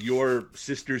your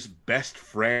sister's best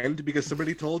friend because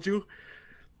somebody told you.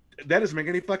 That doesn't make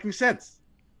any fucking sense.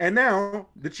 And now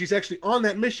that she's actually on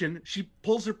that mission, she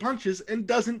pulls her punches and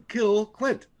doesn't kill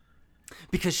Clint.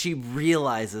 Because she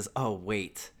realizes, oh,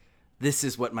 wait, this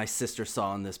is what my sister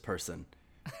saw in this person.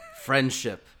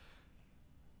 Friendship.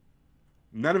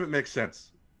 None of it makes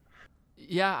sense.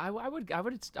 Yeah, I would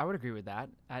agree with that.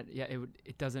 Yeah,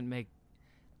 it doesn't make.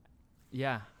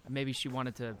 Yeah, maybe she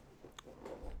wanted to.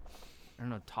 I don't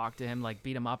know, talk to him, like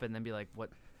beat him up, and then be like,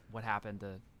 "What happened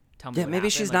to tell me?" Yeah, what maybe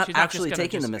happened?" she's Like, not just actually gonna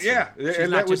taking the just- mission. Yeah, She's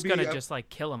and not that would just be gonna just like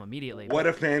kill him immediately. what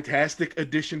a fantastic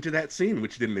addition to that scene,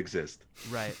 which didn't exist.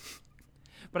 Right.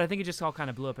 But I think it just all kind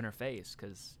of blew up in her face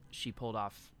because she pulled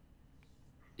off.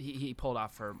 He pulled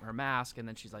off her mask, and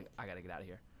then she's like, "I gotta get out of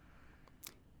here."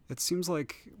 It seems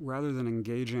like rather than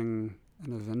engaging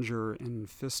an Avenger in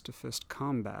fist-to-fist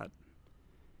combat,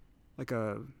 like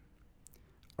a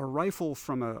rifle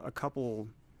from a couple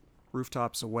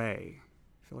rooftops away,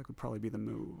 I feel like would probably be the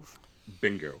move.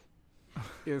 Bingo.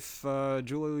 If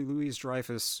Julie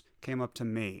Louis-Dreyfus came up to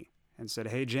me and said,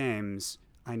 "Hey James,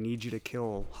 I need you to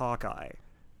kill Hawkeye,"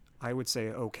 I would say,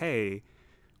 "Okay,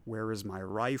 where is my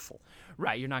rifle?"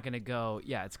 Right, you're not gonna go.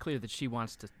 Yeah, it's clear that she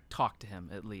wants to talk to him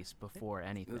at least before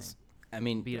anything. I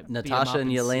mean, Beat 'em Natasha up and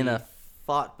and Yelena see.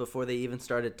 fought before they even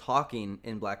started talking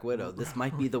in Black Widow. This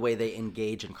might be the way they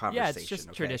engage in conversation. Yeah, it's just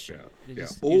okay? tradition. Yeah, You yeah.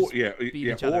 just- Or you just yeah, beat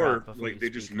yeah. each other Or up before like you they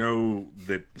just speak. know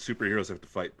that superheroes have to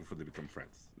fight before they become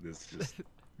friends. It's just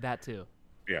That too.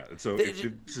 yeah. And so They-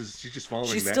 she's just following.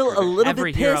 She's that still a tradition. little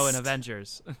Every bit hero in pissed.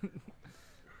 Avengers.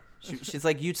 She's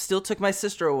like, you still took my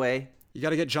sister away. You got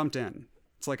to get jumped in.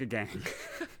 It's like a gang.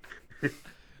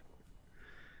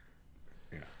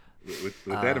 Yeah. With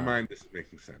that in mind, this is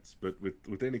making sense. But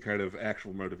with any kind of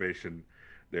actual motivation,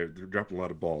 they're dropping a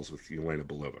lot of balls with Yelena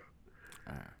Belova.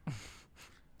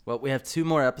 Well, we have 2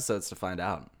 more episodes to find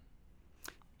out.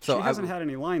 So She hasn't had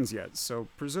any lines yet, so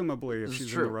presumably if This is she's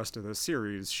in true. the rest of the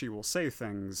series, she will say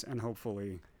things and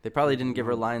hopefully... They probably didn't give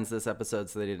her lines this episode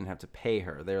so they didn't have to pay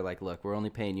her. They're like, look, we're only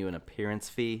paying you an appearance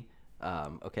fee.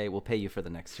 Okay, we'll pay you for the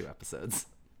next 2 episodes.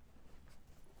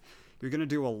 You're going to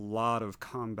do a lot of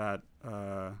combat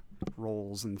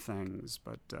roles and things,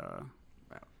 but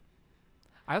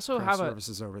I also craft have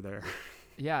services over there.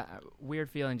 weird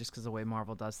feeling just because the way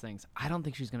Marvel does things. I don't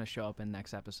think she's going to show up in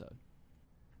next episode.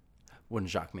 Wouldn't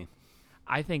shock me.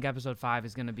 I think episode 5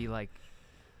 is going to be like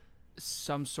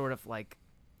some sort of like,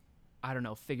 I don't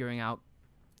know, figuring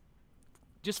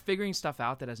stuff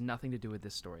out that has nothing to do with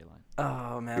this storyline.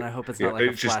 Oh man, I hope it's not like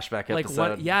a just, flashback Like episode.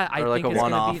 what? Yeah, I or like think a it's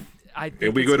one-off. gonna be. I think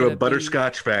And we it's go to a gonna be-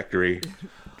 butterscotch factory.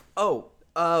 Oh,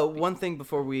 one thing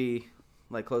before we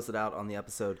like close it out on the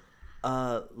episode.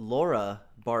 Laura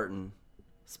Barton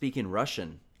speaking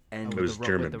Russian and It was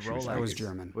German. With the She was Rolex. That was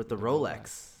German. with the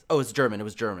Rolex. Oh, it's German. It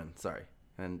was German. Sorry.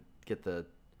 And get the.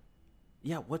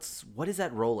 Yeah, what is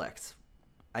that Rolex?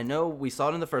 I know we saw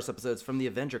it in the first episode. It's from the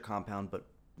Avenger compound, but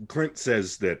Clint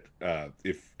says that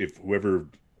if whoever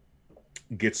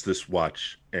gets this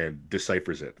watch and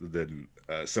deciphers it, then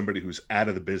somebody who's out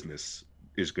of the business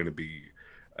is going to be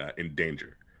in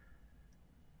danger.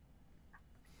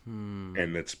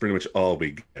 And that's pretty much all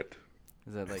we get.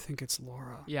 is that I like think it's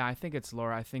Laura. Yeah, I think it's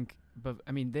Laura. I think, but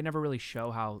I mean, they never really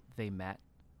show how they met.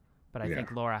 But I Yeah.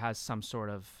 think Laura has some sort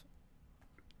of.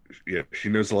 Yeah, she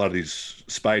knows a lot of these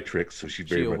spy tricks, so she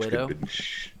very She a much could widow? have been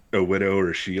a widow or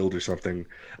a shield or something.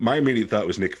 My immediate thought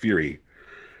was Nick Fury,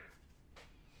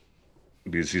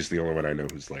 because he's the only one I know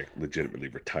who's like legitimately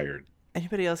retired.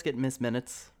 anybody else get Miss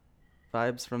Minutes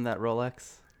vibes from that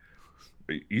Rolex?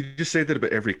 You just say that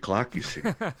about every clock you see.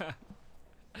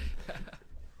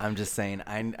 I'm just saying,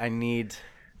 I need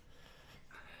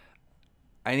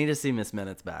to see Miss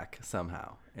Minutes back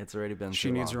somehow. It's already been She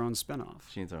too needs long. her own spinoff.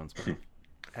 She needs her own spin.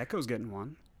 Echo's getting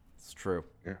one. It's true.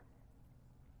 Yeah.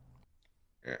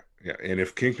 And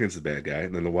if Kingpin's the bad guy,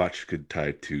 then the watch could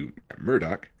tie to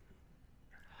Murdoch.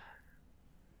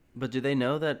 But do they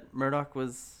know that Murdoch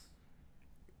was?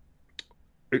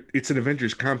 It's an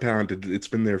Avengers compound. It's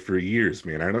been there for years,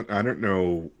 man. I don't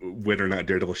know whether or not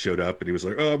Daredevil showed up and he was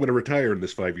like, "Oh, I'm going to retire in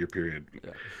this 5-year period."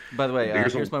 Yeah. By the way,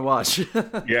 here's my watch.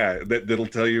 Yeah, that'll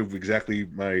tell you exactly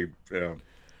my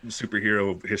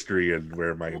superhero history and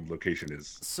where my location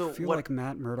is. So I feel what? like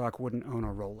Matt Murdock wouldn't own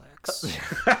a Rolex.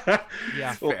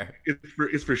 Yeah. Fair.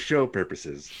 It's for show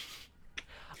purposes.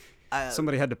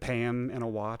 Somebody had to pay him in a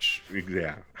watch.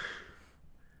 Yeah.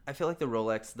 I feel like the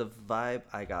Rolex, the vibe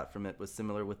I got from it was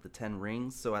similar with the 10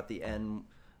 rings. So at the end,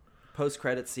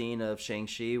 post-credit scene of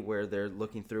Shang-Chi where they're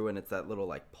looking through and it's that little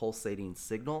like pulsating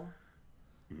signal.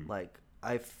 Like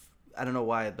I don't know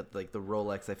why, but like the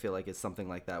Rolex I feel like is something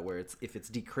like that where it's if it's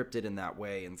decrypted in that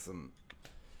way and some.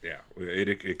 Yeah.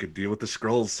 It could deal with the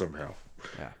scrolls somehow.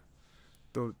 Yeah.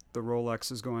 The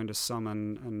Rolex is going to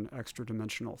summon an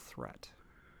extra-dimensional threat.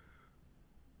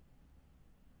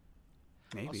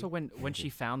 Maybe. Also, when she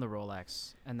found the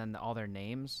Rolex and then all their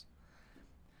names,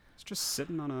 It's just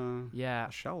sitting on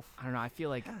a shelf. I don't know. I feel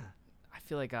like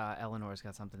Eleanor's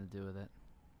got something to do with it.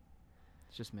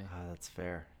 It's just me. That's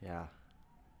fair. Yeah.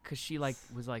 Cause she like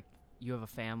was like, you have a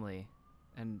family,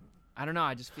 and I don't know.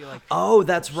 I just feel like. Oh,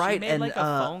 that's she right. made And like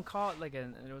a phone call, like,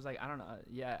 and it was like, I don't know.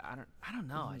 I don't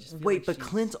know. I just feel wait, like but she's-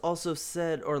 Clint also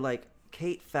said, or like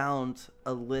Kate found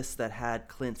a list that had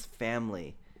Clint's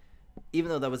family, even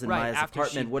though that was in Right, Maya's after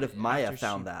apartment. she- What if Maya after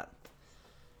found she- that?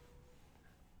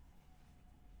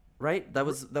 Right, that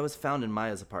was found in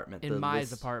Maya's apartment. in the Maya's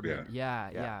list. apartment. Yeah.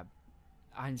 Yeah.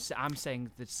 I'm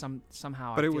saying that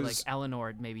somehow But I it feel was- like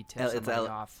Eleanor maybe tipped it's somebody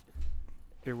off.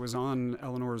 It was on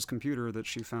Eleanor's computer that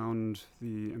she found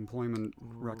the employment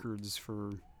records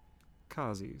for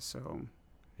Kazi, so...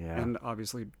 Yeah. And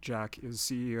obviously Jack is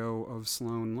CEO of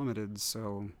Sloan Limited,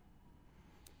 so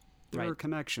there are Right.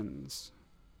 connections.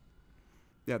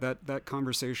 Yeah, that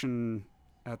conversation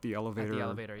at the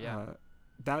elevator. Yeah.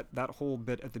 That whole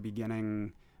bit at the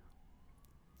beginning,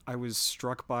 I was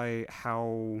struck by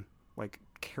how like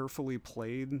carefully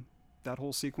played that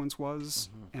whole sequence was,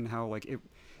 and how like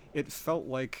it felt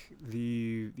like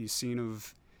the scene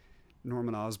of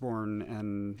Norman Osborn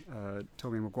and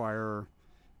Tobey Maguire,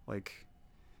 like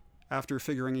after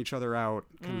figuring each other out,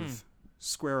 kind of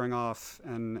squaring off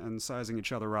and sizing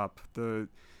each other up.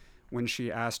 When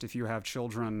she asked if you have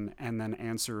children and then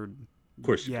answered, Of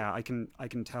course. yeah, I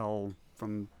can tell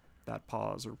from that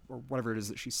pause or whatever it is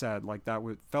that she said, like that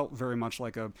felt very much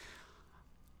like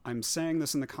I'm saying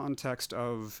this in the context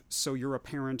of, so you're a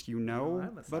parent, you know,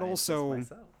 but also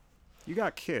you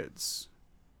got kids.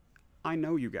 I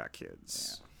know you got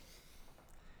kids.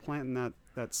 Yeah. Planting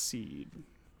that seed.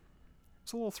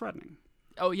 It's a little threatening.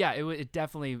 Oh yeah, it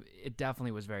definitely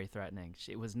was very threatening.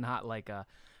 It was not like a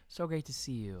so great to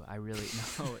see you. I really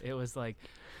no. It was like,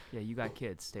 yeah, you got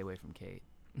kids. Stay away from Kate.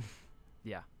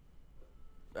 Yeah.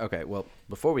 Okay, well,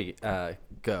 before we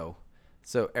go,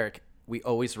 so Eric, we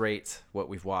always rate what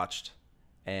we've watched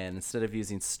And instead of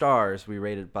using stars, we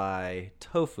rated by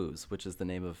tofus, which is the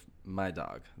name of my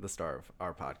dog, the star of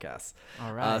our podcast.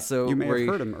 All right. So You may have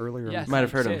heard him earlier. Yes, might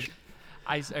have I heard him. did.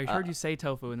 I heard you say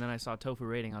tofu, and then I saw tofu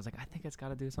rating. I was like, I think it's got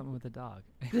to do something with the dog.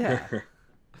 Yeah.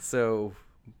 So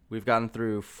we've gotten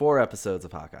through 4 episodes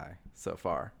of Hawkeye so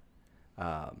far.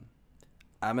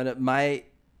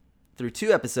 Through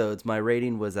 2 episodes, my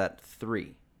rating was at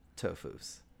 3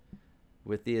 tofus.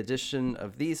 With the addition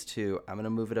of these 2, I'm going to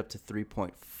move it up to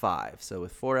 3.5. So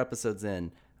with 4 episodes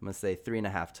in, I'm going to say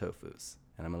 3.5 tofus.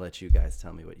 And I'm going to let you guys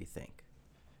tell me what you think.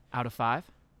 Out of 5?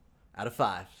 Out of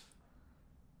 5.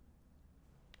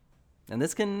 And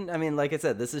this can, I mean, like I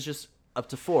said, this is just up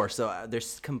to 4. So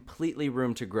there's completely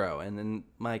room to grow. And in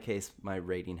my case, my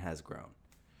rating has grown.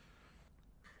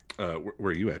 Where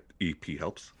are you at? EP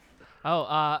helps.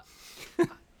 Oh,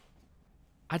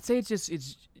 I'd say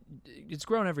it's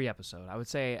grown every episode. I would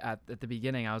say at the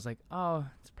beginning, I was like, oh,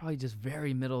 it's probably just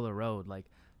very middle of the road, like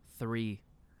 3.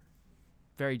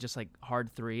 Very just like hard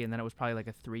 3, and then it was probably like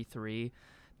a 3-3.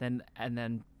 And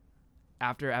then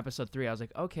after episode 3, I was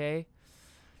like, okay,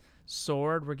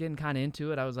 Sword, we're getting kind of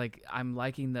into it. I was like, I'm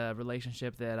liking the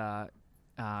relationship that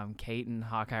Kate and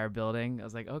Hawkeye are building. I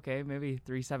was like, okay, maybe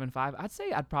 3.75. I'd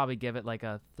say I'd probably give it like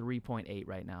a 3.8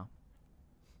 right now.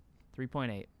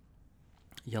 3.8.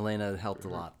 Yelena helped a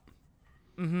lot.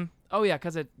 Mm-hmm. Oh, yeah,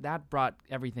 because that brought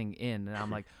everything in. And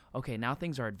I'm like, okay, now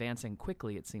things are advancing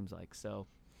quickly, it seems like. So,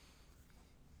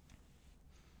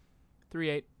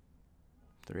 3.8.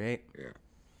 3.8. Yeah.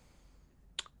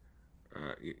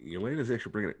 Yelena's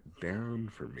actually bringing it down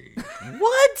for me.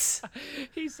 What?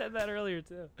 He said that earlier,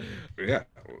 too. Yeah,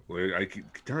 well, I keep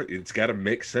telling you, it's got to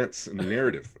make sense in the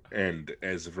narrative. And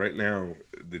as of right now,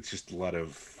 it's just a lot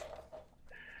of...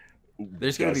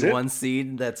 There's going to be one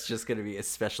scene that's just going to be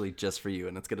especially just for you,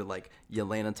 and it's going to like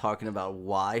Yelena talking about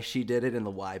why she did it and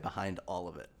the why behind all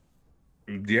of it.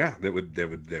 Yeah, that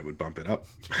would bump it up.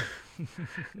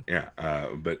 Yeah,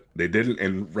 but they didn't,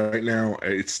 and right now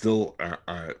it's still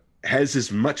has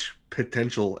as much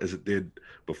potential as it did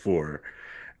before,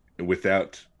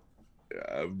 without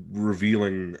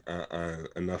revealing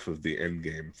enough of the end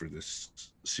game for this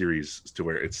series to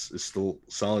where it's still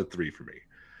solid 3 for me.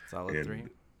 Solid 3.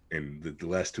 And the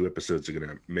last 2 episodes are going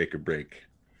to make or break.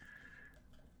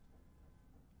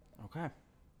 Okay.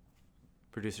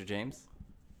 Producer James?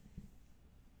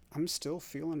 I'm still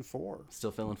feeling 4.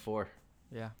 Still feeling 4.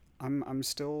 Yeah. I'm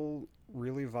still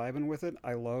really vibing with it.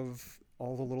 I love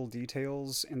all the little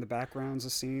details in the backgrounds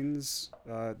of scenes.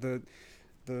 The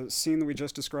scene that we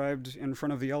just described in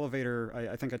front of the elevator,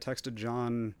 I think I texted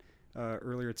John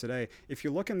earlier today. If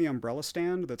you look in the umbrella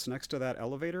stand that's next to that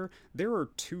elevator, there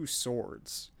are 2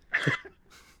 swords.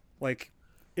 Like,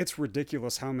 it's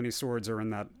ridiculous how many swords are in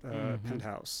that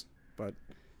penthouse. But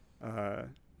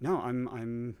no,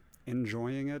 I'm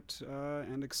enjoying it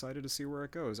and excited to see where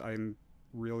it goes. I'm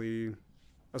really,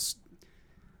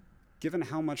 given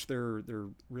how much they're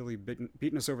really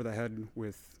beating us over the head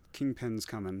with Kingpins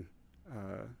coming,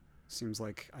 seems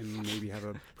like I maybe have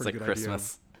a pretty good idea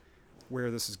of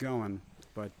where this is going,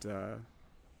 but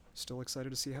still excited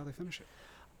to see how they finish it.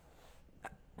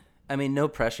 I mean, no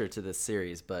pressure to this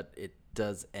series, but it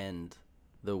does end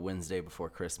the Wednesday before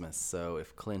Christmas. So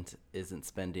if Clint isn't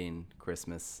spending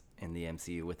Christmas in the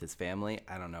MCU with his family,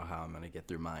 I don't know how I'm going to get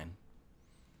through mine.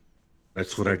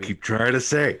 That's what I keep trying to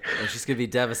say. It's just going to be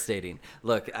devastating.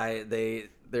 Look,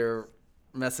 they're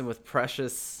messing with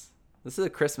Precious. This is a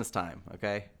Christmas time,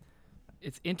 okay?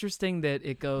 It's interesting that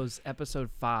it goes episode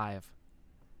 5,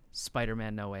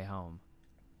 Spider-Man No Way Home,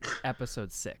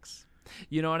 episode 6.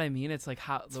 You know what I mean? It's like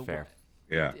how it's fair.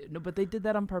 Yeah. No, but they did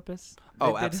that on purpose.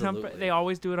 Oh, they absolutely. They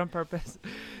always do it on purpose.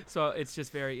 So it's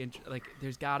just very like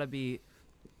there's got to be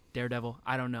Daredevil.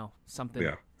 I don't know, something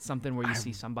where you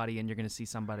see somebody and you're going to see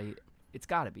somebody. It's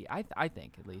got to be. I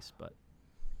think at least, but.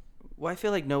 Well, I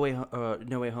feel like No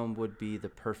Way Home would be the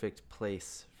perfect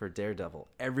place for Daredevil.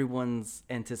 Everyone's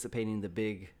anticipating the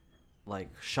big, like,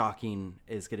 shocking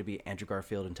is going to be Andrew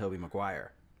Garfield and Tobey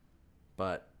Maguire.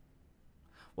 But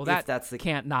well, that's the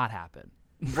can't not happen.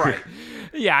 Right.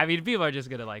 Yeah, I mean, people are just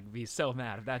going to, like, be so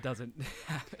mad if that doesn't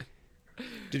happen.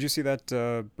 Did you see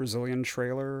that Brazilian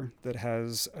trailer that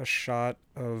has a shot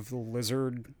of the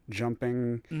lizard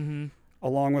jumping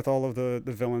along with all of the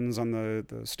villains on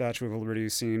the Statue of Liberty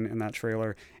scene in that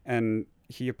trailer? And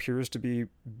he appears to be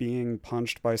being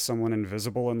punched by someone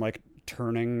invisible and, like,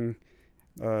 turning.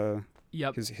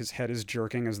 Yep. His head is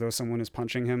jerking as though someone is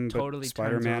punching him. Totally but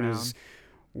Spider-Man is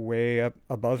way up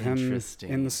above him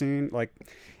in the scene. Like,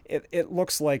 it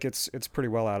looks like it's pretty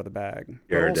well out of the bag.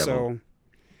 But also,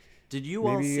 did you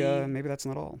all see? Maybe that's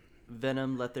not all.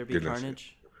 Venom: Let There Be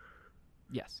Carnage.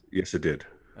 Yes. Yes, it did.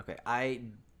 Okay, I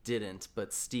didn't,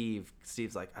 but Steve's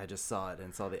like, I just saw it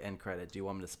and saw the end credit. Do you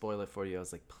want me to spoil it for you? I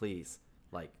was like, please,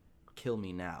 like, kill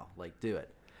me now. Like, do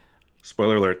it.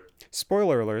 Spoiler alert.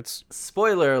 Spoiler alerts.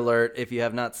 Spoiler alert, if you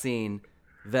have not seen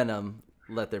Venom,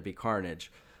 Let There Be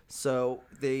Carnage. So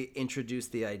they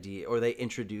introduced the idea, or they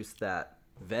introduced that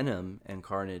Venom and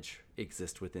Carnage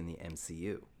exist within the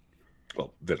MCU.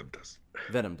 Well, Venom does.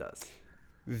 Venom does.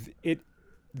 I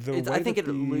I think it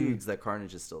alludes that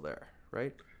Carnage is still there,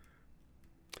 right?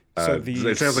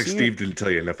 It sounds like scene- Steve didn't tell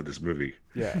you enough of this movie.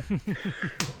 Yeah.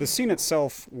 The scene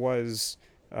itself was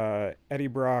Eddie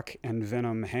Brock and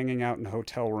Venom hanging out in a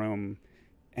hotel room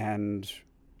and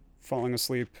falling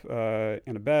asleep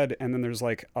in a bed. And then there's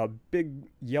like a big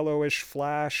yellowish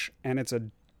flash, and it's a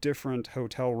different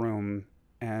hotel room.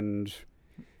 And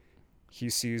he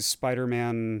sees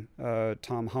Spider-Man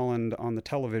Tom Holland on the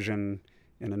television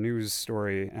in a news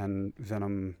story, and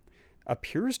Venom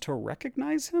appears to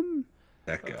recognize him?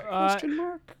 That guy. Question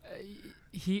mark?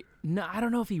 I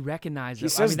don't know if he recognizes. He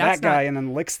says that guy and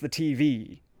then licks the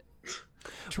TV.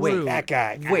 Wait, That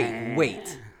guy.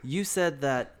 Wait. You said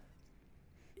that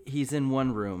he's in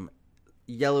one room,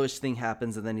 yellowish thing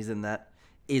happens, and then he's in that.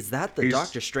 Is that the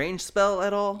Doctor Strange spell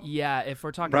at all? Yeah, if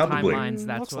we're talking Probably. timelines,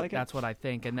 Looks like it. that's what I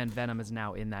think. And then Venom is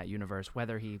now in that universe.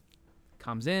 Whether he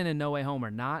comes in No Way Home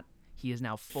or not, he is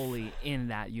now fully in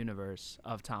that universe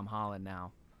of Tom Holland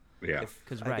now. Yeah. If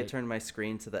I right. could turn my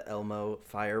screen to the Elmo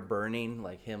fire burning,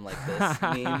 like him like this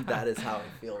meme, that is how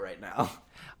I feel right now.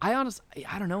 I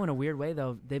don't know. In a weird way,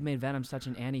 though, they've made Venom such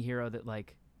an anti-hero that,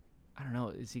 like, I don't know,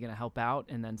 is he going to help out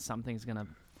and then something's going to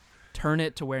turn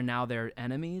it to where now they're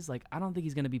enemies? Like, I don't think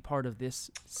he's going to be part of this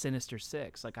Sinister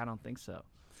Six. Like, I don't think so.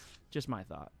 Just my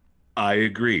thought. I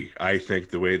agree. I think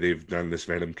the way they've done this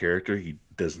Venom character, he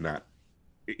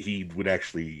would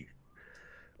actually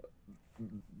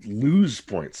lose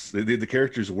points. The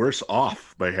character's worse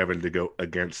off by having to go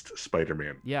against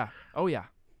Spider-Man Yeah. Oh, yeah.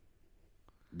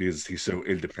 because he's so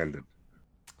independent.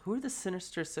 Who are the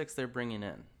Sinister Six they're bringing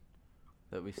in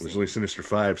that we've There's seen? only Sinister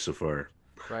Five so far.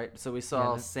 Right? So we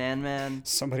saw Sandman,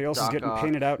 Somebody else is Doc getting Ock.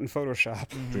 painted out in Photoshop.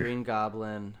 Green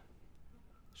Goblin,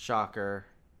 Shocker,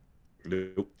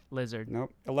 Nope. Lizard.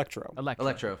 Nope. Electro.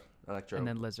 Electro. And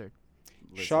then Lizard.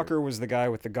 Lizard. Shocker was the guy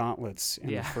with the gauntlets in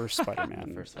Yeah. the first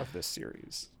Spider-Man First one. of this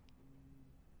series.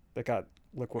 That got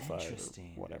liquefied or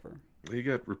Interesting. whatever. He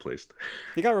got replaced.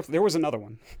 There was another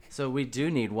one. So we do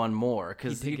need one more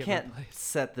because He did you get can't replaced.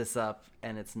 set this up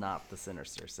and it's not the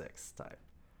Sinister Six type.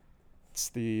 It's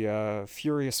the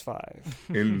Furious Five.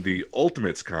 In the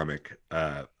Ultimates comic,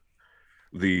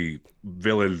 the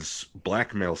villains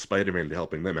blackmail Spider-Man to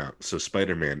helping them out. So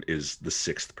Spider-Man is the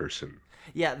sixth person.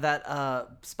 Yeah, that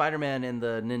Spider-Man in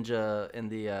the ninja in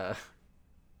the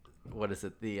what is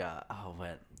it? The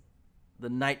the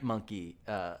Night Monkey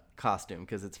costume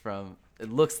because it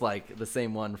looks like the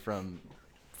same one from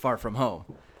Far From Home.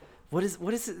 What is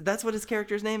it? That's what his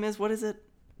character's name is. What is it?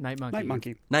 Night Monkey. Night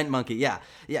Monkey. Night Monkey. Yeah.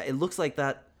 It looks like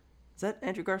that. Is that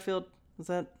Andrew Garfield? Is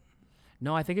that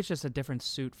No, I think it's just a different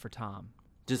suit for Tom.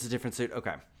 just a different suit?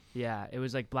 Okay. Yeah, it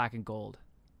was like black and gold.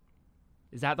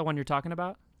 Is that the one you're talking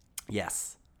about?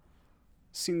 Yes.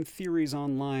 Seen theories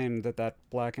online that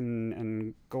black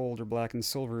and gold or black and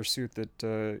silver suit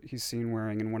that he's seen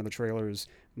wearing in one of the trailers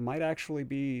might actually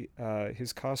be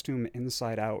his costume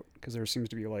inside out, because there seems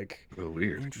to be like Oh,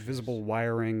 weird. visible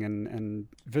wiring and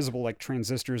visible like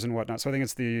transistors and whatnot. So I think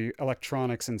it's the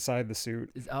electronics inside the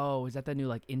suit. Is that the new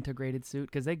like integrated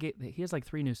suit? Because he has like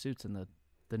 3 new suits in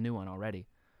the new one already.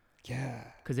 Yeah.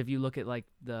 Because if you look at like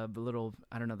the little,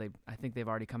 I don't know, I think they've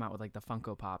already come out with like the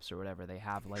Funko Pops or whatever. They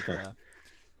have like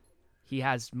he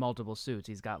has multiple suits.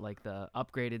 He's got like the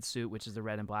upgraded suit, which is the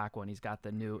red and black one. He's got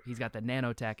the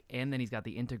nanotech, and then he's got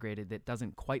the integrated that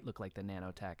doesn't quite look like the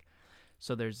nanotech.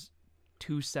 So there's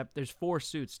 4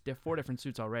 suits, 4 different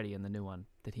suits already in the new one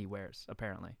that he wears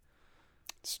apparently.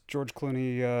 It's George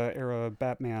Clooney era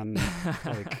Batman.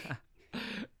 Like,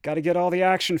 got to get all the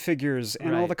action figures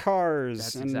and all Right. the cars.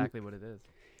 That's and exactly what it is.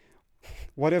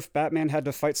 what if Batman had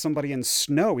to fight somebody in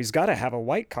snow? He's got to have a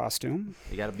white costume.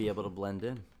 You got to be able to blend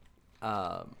in.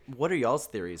 What are y'all's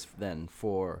theories then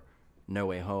for No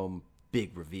Way Home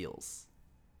big reveals?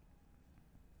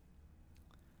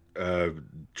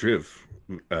 Triv,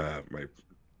 my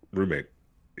roommate,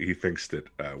 he thinks that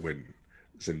when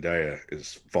Zendaya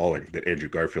is falling, that Andrew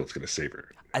Garfield's going to save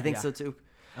her. I think Yeah. so too.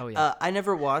 Oh yeah. I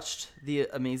never watched The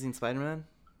Amazing Spider-Man.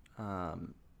 I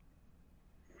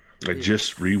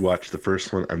just rewatched the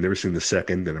first one. I've never seen the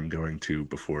second, and I'm going to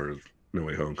before No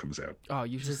Way Home comes out. Oh,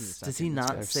 you should see the second. Does he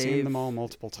not I've save seen them all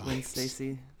multiple Gwen times.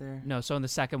 Stacy there? No, so in the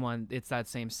second one, it's that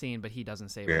same scene, but he doesn't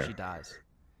save her. Yeah. She dies.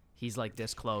 He's like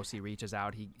this close. He reaches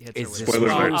out. He hits It's her just with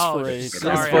spoilers oh, for oh, a-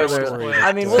 sorry. Spoiler.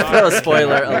 I mean, we'll throw a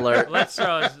spoiler alert. Let's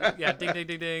throw it. Yeah, ding, ding,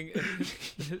 ding, ding.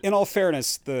 In all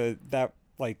fairness, that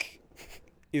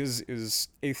is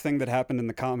a thing that happened in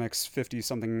the comics 50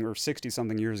 something or 60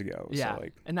 something years ago. Yeah, So,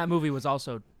 like, and that movie was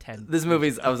also 10. This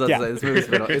movie's. I was about to say this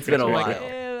movie's it's been a Like,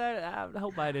 while. I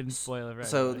hope I didn't spoil it. For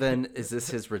So everybody. then, is this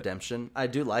his redemption? I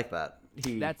do like that.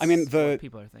 That's I mean, what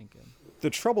people are thinking. the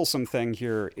troublesome thing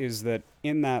here is that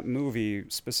in that movie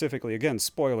specifically, again,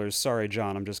 spoilers. Sorry,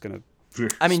 John. I'm just gonna.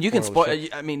 I mean, you can Spoil spoil.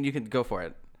 shit. I mean, you can go for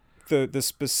it. The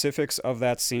specifics of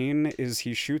that scene is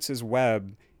he shoots his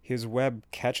web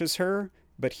catches her,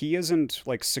 but he isn't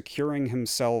like securing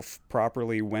himself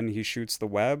properly when he shoots the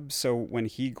web. So when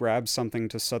he grabs something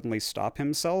to suddenly stop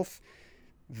himself,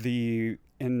 the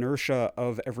inertia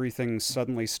of everything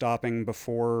suddenly stopping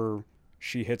before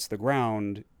she hits the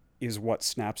ground is what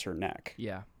snaps her neck.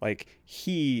 Yeah. Like,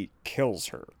 he kills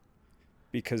her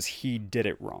because he did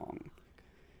it wrong.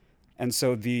 And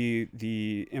so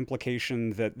the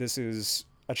implication that this is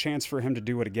a chance for him to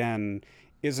do it again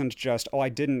isn't just, oh, I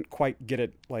didn't quite get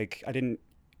it, like, I didn't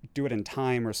do it in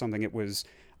time or something. It was,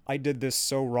 I did this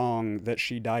so wrong that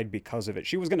she died because of it.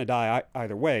 She was going to die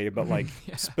either way, but, like,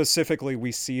 specifically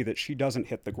we see that she doesn't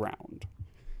hit the ground.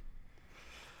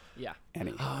 Yeah.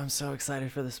 Anyhow. Oh, I'm so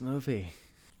excited for this movie.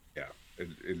 Yeah,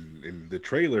 in the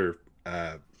trailer,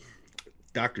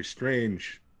 Doctor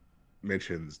Strange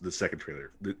mentions the second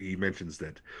trailer. He mentions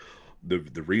that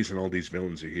the reason all these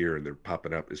villains are here and they're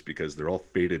popping up is because they're all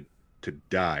fated to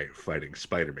die fighting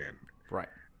Spider-Man. Right.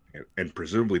 And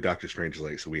presumably Doctor Strange is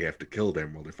like, so we have to kill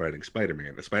them while they're fighting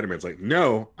Spider-Man. And Spider-Man's like,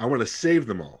 no, I want to save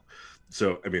them all.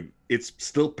 So, I mean, it's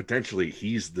still potentially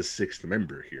he's the sixth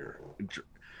member here.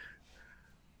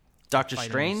 Doctor Fighting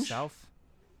Strange himself?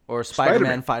 or Spider-Man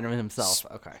Spider-Man. fighting himself.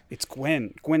 Okay. It's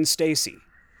Gwen Stacy.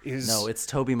 No, it's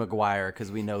Tobey Maguire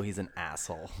because we know he's an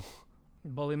asshole.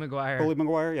 Bully Maguire. Bully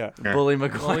Maguire, yeah. Bully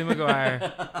Maguire. Bully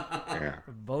Maguire. Yeah,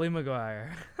 Bully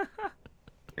Maguire.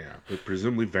 yeah. But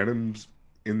presumably Venom's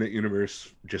in that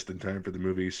universe just in time for the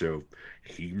movie, so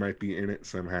he might be in it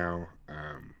somehow.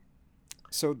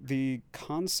 So the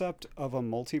concept of a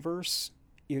multiverse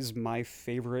is my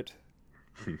favorite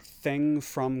thing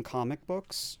from comic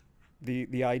books.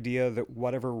 The idea that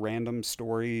whatever random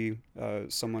story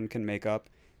someone can make up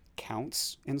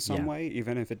counts in some way,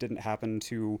 even if it didn't happen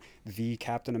to the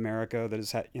Captain America that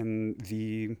is in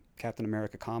the Captain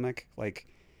America comic. Like,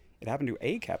 it happened to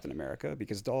a Captain America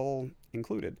because it's all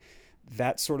included.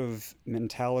 That sort of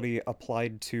mentality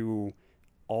applied to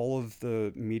all of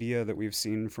the media that we've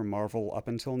seen from Marvel up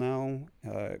until now.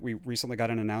 We recently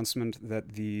got an announcement that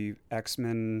the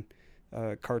X-Men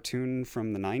cartoon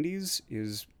from the 90s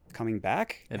is coming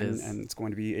back. It is. And it's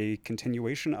going to be a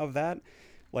continuation of that.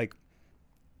 Like,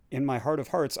 in my heart of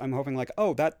hearts, I'm hoping like,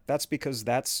 oh, that's because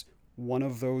that's one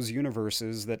of those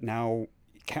universes that now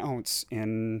counts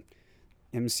in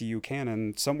MCU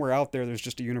canon. Somewhere out there's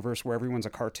just a universe where everyone's a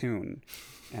cartoon.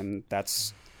 And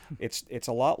it's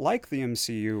a lot like the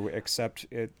MCU, except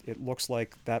it looks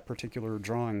like that particular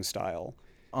drawing style.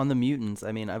 On the mutants,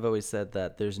 I mean, I've always said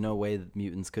that there's no way that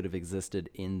mutants could have existed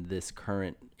in this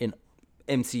current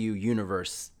MCU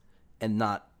universe and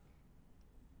not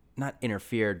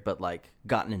interfered, but like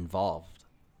gotten involved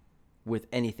with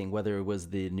anything, whether it was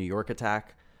the New York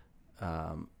attack,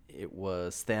 it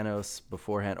was Thanos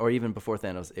beforehand, or even before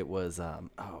Thanos, it was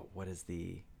what is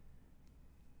the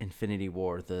Infinity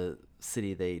War, the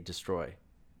city they destroy?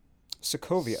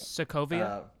 Sokovia.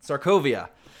 Sarkovia.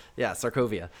 Yeah,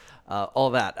 Sarkovia. All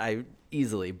that,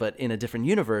 but in a different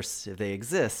universe, if they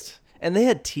exist. And they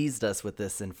had teased us with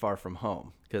this in Far From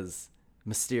Home, because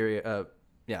Mysterio,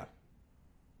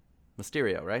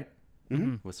 right?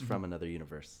 Mm-hmm. Was from another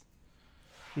universe.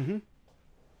 Mm-hmm.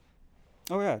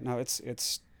 Oh yeah, no,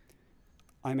 it's.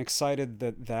 I'm excited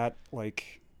that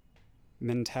like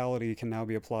mentality can now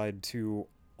be applied to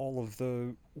all of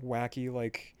the wacky,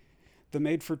 like the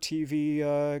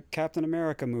made-for-TV Captain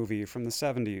America movie from the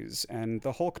 70s and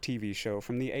the Hulk TV show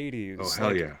from the 80s. Oh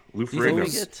hell yeah, Lou Do you think we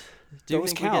Ferrigno. get? Do you Those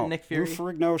think we count. get Nick Fury? Lou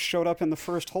Ferrigno showed up in the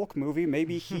first Hulk movie.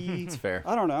 Maybe he. It's fair.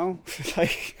 I don't know.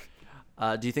 Like,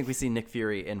 Do you think we see Nick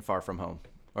Fury in Far From Home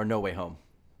or No Way Home?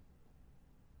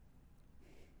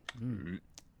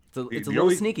 So it's a The little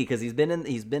only- sneaky because he's been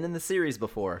in the series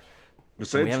before.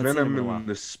 Besides haven't seen him Venom in a while. and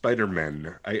the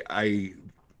Spider-Men,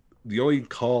 the only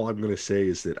call I'm going to say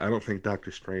is that I don't think Doctor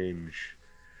Strange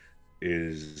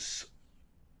is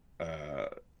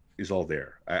all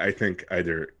there. I think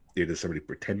either it is somebody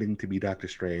pretending to be Doctor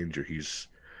Strange, or he's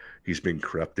been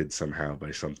corrupted somehow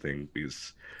by something.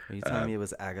 Because Are you telling me it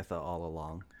was Agatha all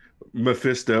along?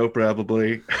 Mephisto,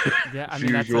 probably. Yeah, I as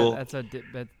mean usual. that's a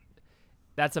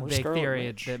Or big Scarlet theory.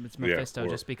 Witch. It's Mephisto or-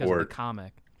 just because of or- the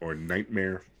comic. or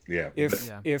Nightmare. Yeah.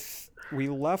 If we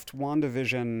left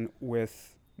WandaVision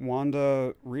with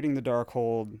Wanda reading the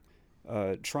Darkhold,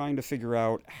 trying to figure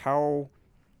out how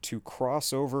to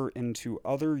cross over into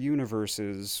other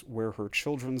universes where her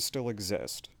children still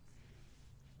exist,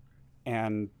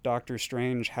 and Doctor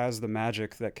Strange has the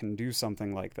magic that can do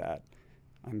something like that.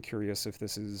 I'm curious if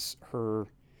this is her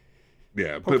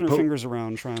Yeah, poking but her fingers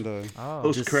around trying to... Oh,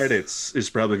 post credits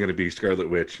is probably going to be Scarlet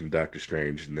Witch and Doctor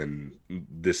Strange, and then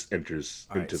this enters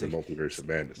All right, into so- the multiverse of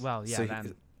madness. well, yeah, So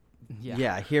then, yeah.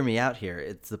 Yeah, hear me out here.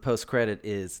 It's the post credit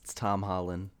is it's Tom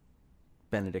Holland,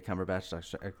 Benedict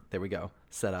Cumberbatch. There we go.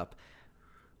 Set up.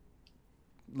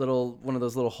 One of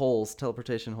those little holes,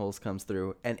 teleportation holes, comes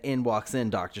through, and in walks in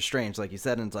Doctor Strange, like you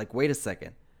said, and it's like, wait a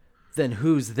second, then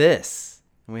who's this?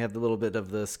 And we have the little bit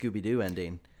of the Scooby Doo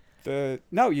ending.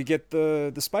 You get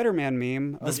the Spider-Man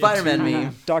meme. The Spider-Man two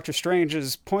meme. Doctor Strange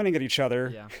is pointing at each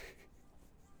other. Yeah.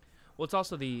 Well, it's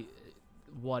also the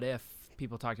what if.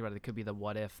 People talked about it could be the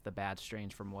what if, the bad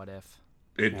Strange from What If.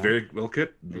 It Yeah. very well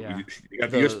could. Yeah. You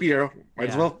got the USB arrow. Might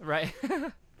as well. Right.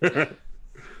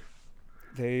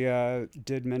 They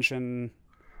did mention,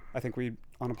 I think we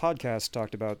on a podcast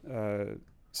talked about,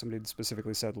 somebody had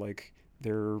specifically said like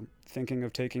they're thinking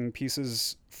of taking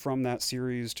pieces from that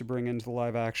series to bring into the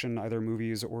live action, either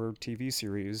movies or TV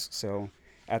series. So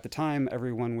at the time,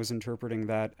 everyone was interpreting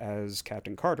that as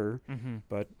Captain Carter,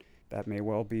 but that may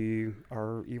well be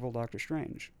our evil Doctor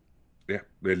Strange. Yeah,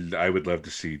 and I would love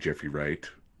to see Jeffrey Wright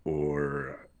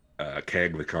or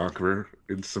Kang the Conqueror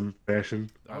in some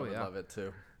fashion. I would yeah. love it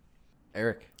too.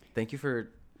 Eric, thank you for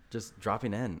just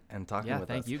dropping in and talking Yeah, with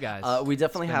thank us. you guys. We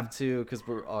definitely It's been- have to, because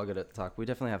we're all good at talk. We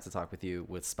definitely have to talk with you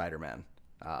with Spider-Man.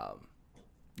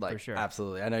 For sure.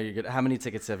 Absolutely. I know you're good. How many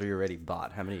tickets have you already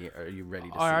bought? How many are you ready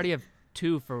to see? I already have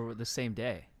 2 for the same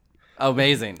day.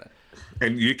 Amazing.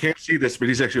 And you can't see this, but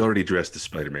he's actually already dressed as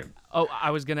Spider-Man. Oh,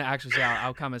 I was gonna actually say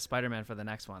I'll come as Spider-Man for the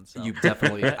next one. So You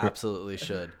definitely, absolutely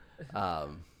should. I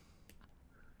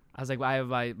was like, I have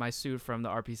my suit from the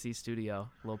RPC studio.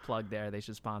 Little plug there. They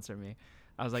should sponsor me.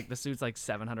 I was like, the suit's like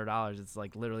 $700. It's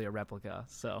like literally a replica.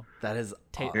 So That is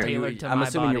tailored to I'm my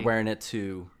assuming body. you're wearing it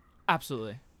to.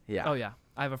 Absolutely. Yeah. Oh yeah.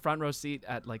 I have a front row seat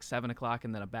at like 7 o'clock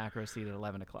and then a back row seat at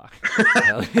 11 o'clock.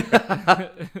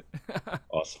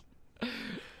 Awesome.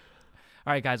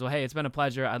 All right, guys. Well, hey, it's been a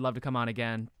pleasure. I'd love to come on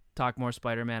again, talk more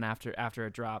Spider-Man after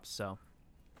it drops. So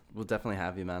We'll definitely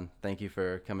have you, man. Thank you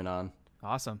for coming on.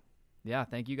 awesome. Yeah.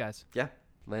 Thank you guys. Yeah.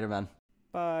 Later, man.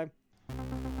 Bye.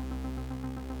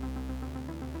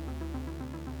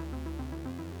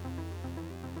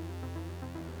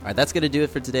 All right, that's going to do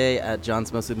it for today at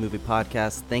John's Mostly Movie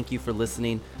Podcast. Thank you for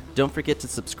listening. Don't forget to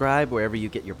subscribe wherever you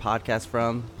get your podcast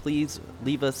from. Please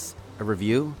leave us a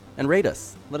review and rate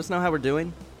us. Let us know how we're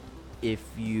doing. If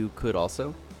you could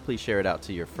also, please share it out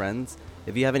to your friends.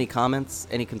 If you have any comments,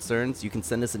 any concerns, you can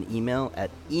send us an email at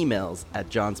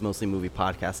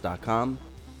emails@johnsmostlymoviepodcast.com.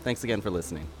 Thanks again for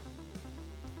listening.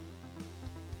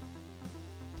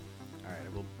 All right, I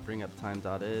will bring up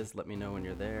time.is. Let me know when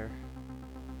you're there.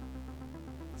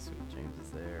 Sweet James is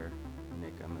there.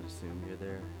 Nick, I'm going to assume you're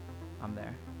there. I'm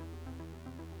there.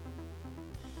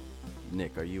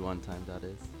 Nick, are you on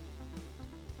time.is?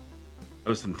 That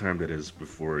was some time that is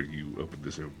before you opened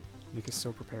the Zoom. Nick is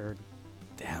so prepared.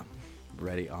 Damn.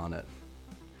 Ready on it.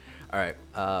 All right.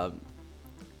 I'll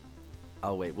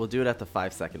wait. We'll do it at the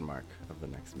 5-second mark of the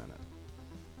next minute.